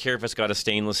 I don't care if it's got a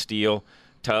stainless steel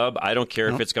tub. I don't care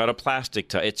if it's got a plastic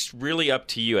tub. It's really up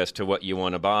to you as to what you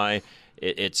want to buy.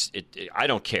 I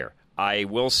don't care. I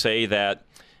will say that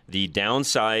the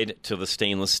downside to the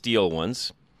stainless steel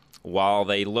ones, while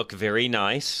they look very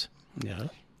nice,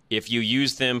 if you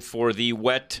use them for the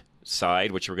wet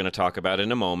side, which we're going to talk about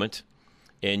in a moment,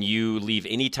 and you leave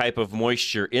any type of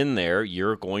moisture in there,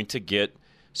 you're going to get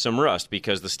some rust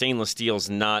because the stainless steel is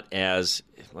not as,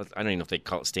 I don't even know if they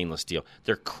call it stainless steel.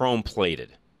 They're chrome plated.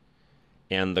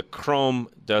 And the chrome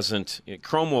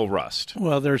will rust.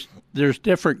 Well, there's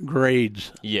different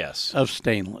grades yes. of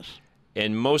stainless.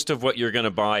 And most of what you're going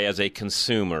to buy as a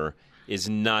consumer is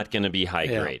not going to be high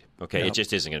grade. Okay, it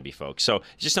just isn't going to be, folks. So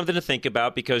it's just something to think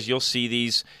about because you'll see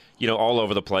these, all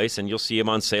over the place, and you'll see them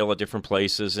on sale at different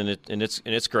places, and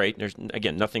it's great. There's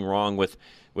again nothing wrong with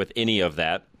any of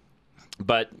that.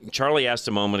 But Charlie asked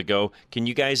a moment ago, can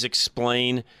you guys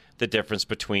explain the difference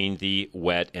between the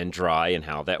wet and dry and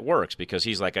how that works? Because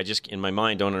he's like, I just in my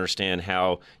mind don't understand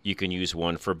how you can use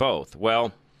one for both.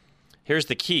 Well, here's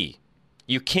the key: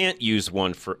 you can't use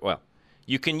one for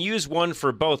You can use one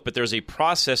for both, but there's a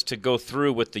process to go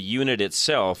through with the unit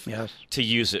itself to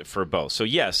use it for both. So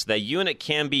yes, the unit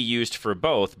can be used for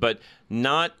both, but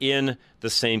not in the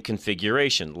same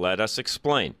configuration. Let us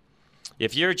explain.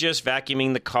 If you're just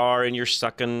vacuuming the car and you're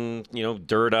sucking,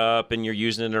 dirt up and you're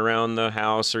using it around the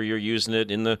house or you're using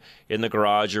it in the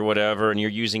garage or whatever and you're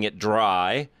using it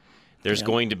dry, there's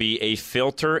going to be a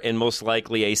filter and most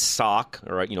likely a sock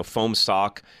or foam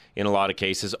sock in a lot of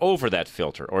cases over that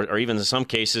filter. Or even in some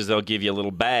cases, they'll give you a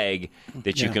little bag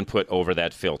that you can put over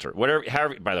that filter.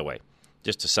 However, by the way,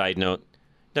 just a side note,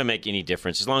 doesn't make any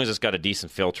difference. As long as it's got a decent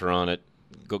filter on it,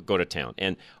 go to town.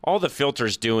 And all the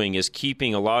filter's doing is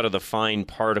keeping a lot of the fine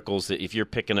particles that if you're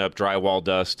picking up drywall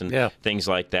dust and things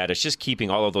like that, it's just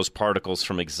keeping all of those particles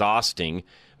from exhausting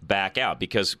back out.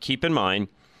 Because keep in mind,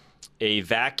 a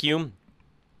vacuum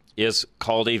is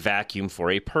called a vacuum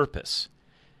for a purpose.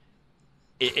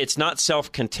 It's not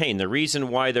self-contained. The reason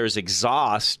why there's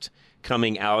exhaust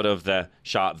coming out of the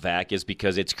shop vac is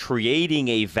because it's creating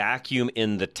a vacuum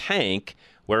in the tank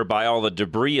whereby all the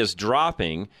debris is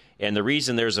dropping, and the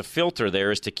reason there's a filter there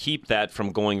is to keep that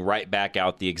from going right back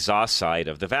out the exhaust side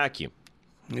of the vacuum.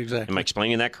 Exactly. Am I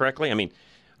explaining that correctly? I mean,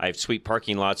 I sweep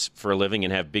parking lots for a living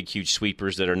and have big, huge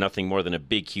sweepers that are nothing more than a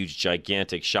big, huge,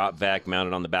 gigantic shop vac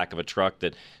mounted on the back of a truck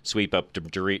that sweep up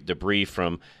debris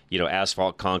from,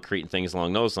 asphalt, concrete, and things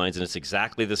along those lines, and it's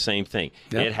exactly the same thing.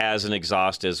 Yep. It has an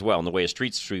exhaust as well, and the way a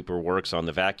street sweeper works on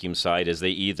the vacuum side is they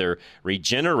either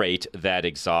regenerate that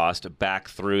exhaust back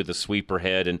through the sweeper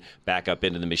head and back up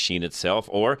into the machine itself,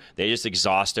 or they just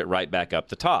exhaust it right back up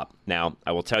the top. Now,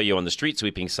 I will tell you on the street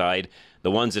sweeping side, the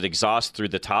ones that exhaust through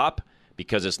the top,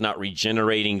 because it's not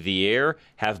regenerating the air,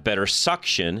 have better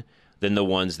suction than the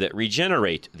ones that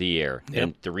regenerate the air. Yep.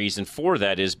 And the reason for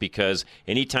that is because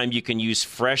anytime you can use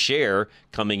fresh air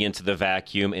coming into the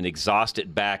vacuum and exhaust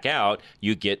it back out,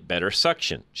 you get better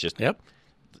suction.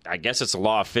 I guess it's a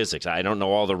law of physics. I don't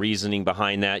know all the reasoning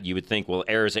behind that. You would think, well,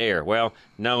 air is air. Well,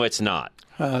 no, it's not.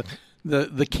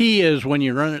 The key is when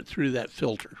you run it through that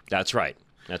filter. That's right.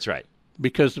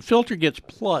 Because the filter gets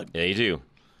plugged. They do.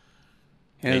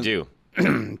 And they do.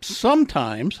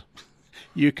 Sometimes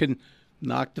you can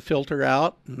knock the filter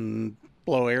out and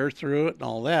blow air through it and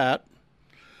all that.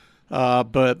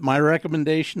 But my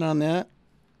recommendation on that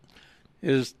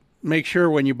is make sure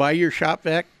when you buy your shop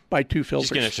vac, buy 2 filters.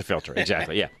 Just get an extra filter,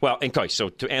 exactly, yeah. Well, okay, so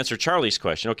to answer Charlie's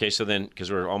question, so then, because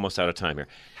we're almost out of time here,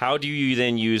 how do you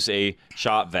then use a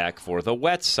shop vac for the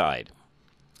wet side?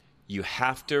 You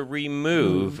have to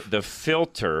remove the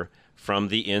filter from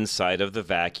the inside of the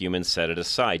vacuum and set it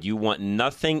aside. You want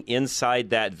nothing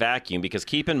inside that vacuum because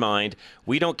keep in mind,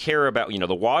 we don't care about,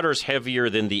 the water's heavier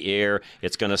than the air.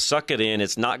 It's going to suck it in.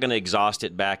 It's not going to exhaust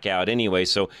it back out anyway.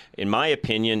 So in my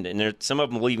opinion, and some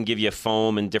of them will even give you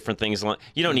foam and different things.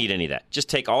 You don't need any of that. Just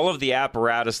take all of the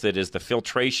apparatus that is the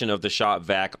filtration of the shop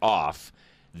vac off,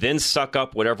 then suck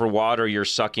up whatever water you're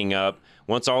sucking up.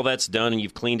 Once all that's done and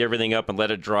you've cleaned everything up and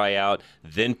let it dry out,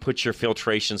 then put your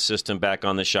filtration system back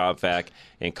on the shop vac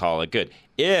and call it good.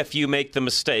 If you make the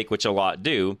mistake, which a lot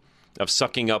do, of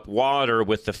sucking up water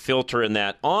with the filter and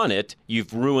that on it,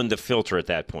 you've ruined the filter at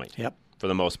that point. Yep. For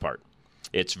the most part.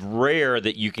 It's rare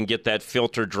that you can get that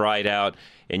filter dried out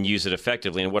and use it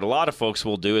effectively. And what a lot of folks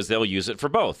will do is they'll use it for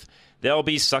both. They'll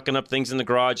be sucking up things in the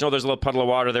garage. Oh, there's a little puddle of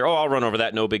water there. Oh, I'll run over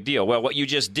that. No big deal. Well, what you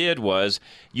just did was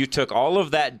you took all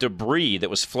of that debris that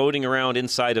was floating around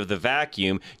inside of the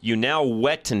vacuum. You now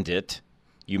wetted it.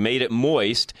 You made it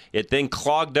moist. It then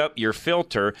clogged up your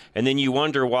filter. And then you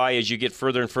wonder why, as you get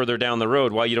further and further down the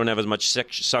road, why you don't have as much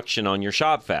suction on your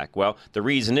shop vac. Well, the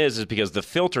reason is because the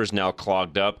filter is now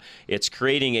clogged up. It's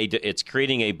creating a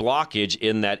blockage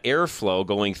in that airflow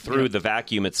going through the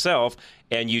vacuum itself.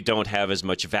 And you don't have as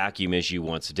much vacuum as you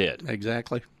once did.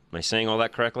 Exactly. Am I saying all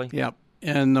that correctly? Yep.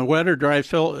 And the wet or dry wet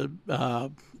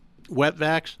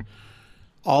vacs,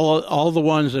 all the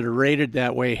ones that are rated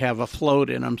that way have a float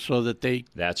in them so that they...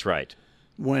 That's right.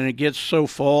 When it gets so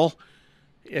full,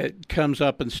 it comes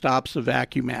up and stops the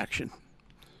vacuum action.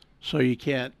 So you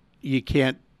can't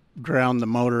drown the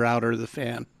motor out or the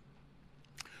fan.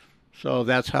 So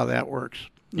that's how that works.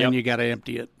 Then you got to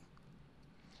empty it.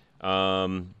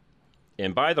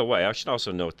 And by the way, I should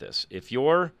also note this.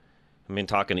 I've been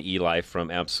talking to Eli from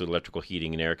Absolute Electrical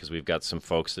Heating and Air because we've got some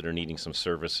folks that are needing some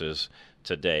services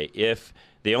today. If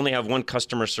they only have one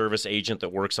customer service agent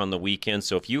that works on the weekend,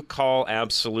 so if you call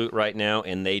Absolute right now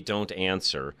and they don't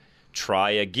answer, try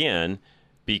again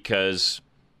because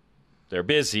they're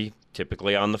busy.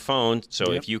 typically on the phone.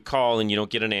 So if you call and you don't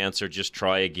get an answer, just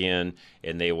try again,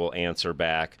 and they will answer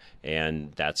back.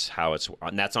 And that's how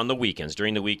and that's on the weekends.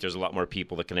 During the week, there's a lot more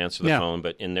people that can answer the phone.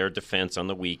 But in their defense, on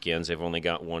the weekends, they've only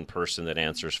got one person that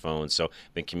answers phones. So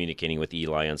I've been communicating with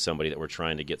Eli on somebody that we're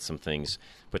trying to get some things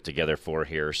put together for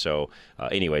here. So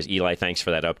anyways, Eli, thanks for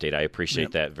that update. I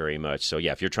appreciate that very much. So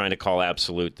yeah, if you're trying to call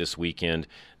Absolute this weekend,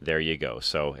 there you go.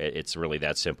 So it's really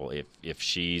that simple. If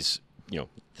she's,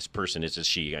 this person is a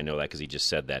she. I know that because he just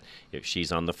said that. If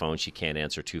she's on the phone, she can't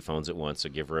answer 2 phones at once, so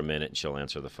give her a minute and she'll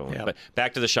answer the phone. But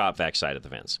back to the shop vac side of the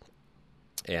fence.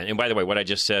 And by the way, what I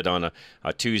just said on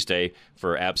a Tuesday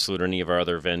for Absolute or any of our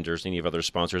other vendors, any of our other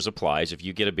sponsors applies. If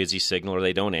you get a busy signal or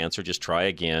they don't answer, just try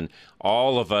again.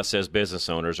 All of us as business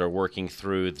owners are working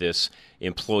through this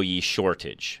employee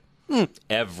shortage.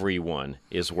 Everyone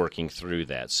is working through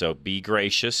that. So be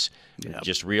gracious.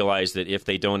 Just realize that if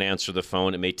they don't answer the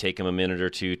phone, it may take them a minute or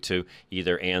two to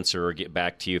either answer or get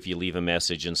back to you if you leave a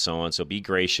message and so on. So be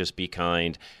gracious, be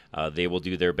kind. They will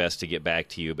do their best to get back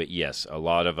to you. But yes, a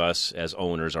lot of us as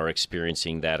owners are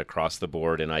experiencing that across the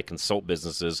board. And I consult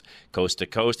businesses coast to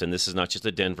coast. And this is not just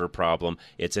a Denver problem.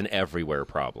 It's an everywhere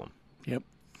problem.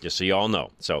 Just so you all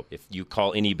know. So if you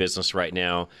call any business right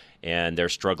now and they're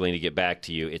struggling to get back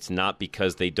to you, it's not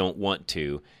because they don't want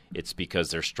to. It's because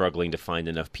they're struggling to find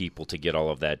enough people to get all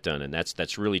of that done. And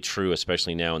that's really true,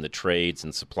 especially now in the trades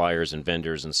and suppliers and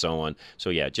vendors and so on.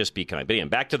 So, yeah, just be kind. But again,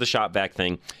 back to the shop vac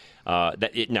thing.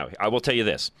 Now, I will tell you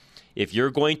this. If you're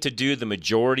going to do the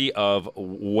majority of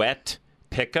wet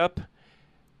pickup,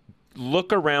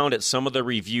 look around at some of the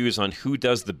reviews on who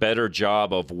does the better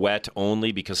job of wet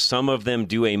only, because some of them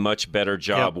do a much better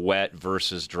job wet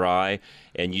versus dry,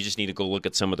 and you just need to go look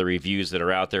at some of the reviews that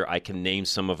are out there. I can name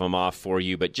some of them off for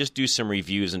you, but just do some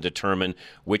reviews and determine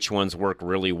which ones work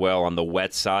really well on the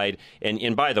wet side.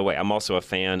 And by the way, I'm also a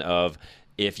fan of,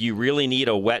 if you really need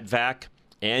a wet vac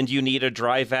and you need a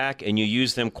dry vac and you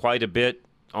use them quite a bit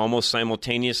almost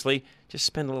simultaneously, just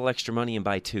spend a little extra money and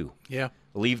buy 2.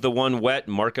 Leave the one wet,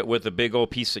 mark it with a big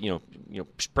old piece of,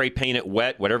 spray paint it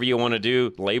wet, whatever you want to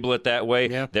do, label it that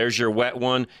way. There's your wet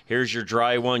one. Here's your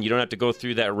dry one. You don't have to go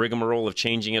through that rigmarole of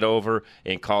changing it over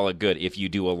and call it good if you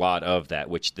do a lot of that,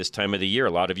 which this time of the year,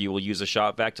 a lot of you will use a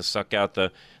shop vac to suck out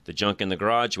the junk in the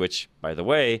garage, which, by the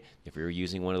way, if you're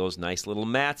using one of those nice little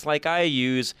mats like I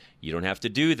use, you don't have to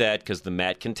do that because the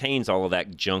mat contains all of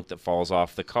that junk that falls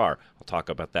off the car. I'll talk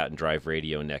about that in Drive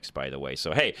Radio next, by the way.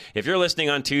 So, hey, if you're listening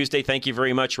on Tuesday, thank you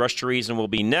very much. Rush to Reason will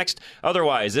be next.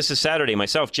 Otherwise, this is Saturday.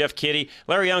 Myself, Jeff Kitty,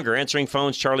 Larry Younger, answering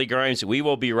phones, Charlie Grimes. We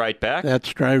will be right back.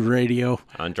 That's Drive Radio.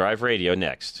 On Drive Radio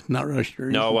next. Not Rush to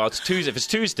Reason. No, well, it's Tuesday. If it's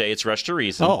Tuesday, it's Rush to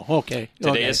Reason. Oh, okay.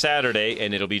 Today is Saturday,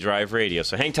 and it'll be Drive Radio.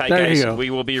 So hang tight, guys. We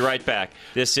will be right back.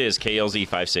 This is KLZ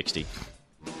 560.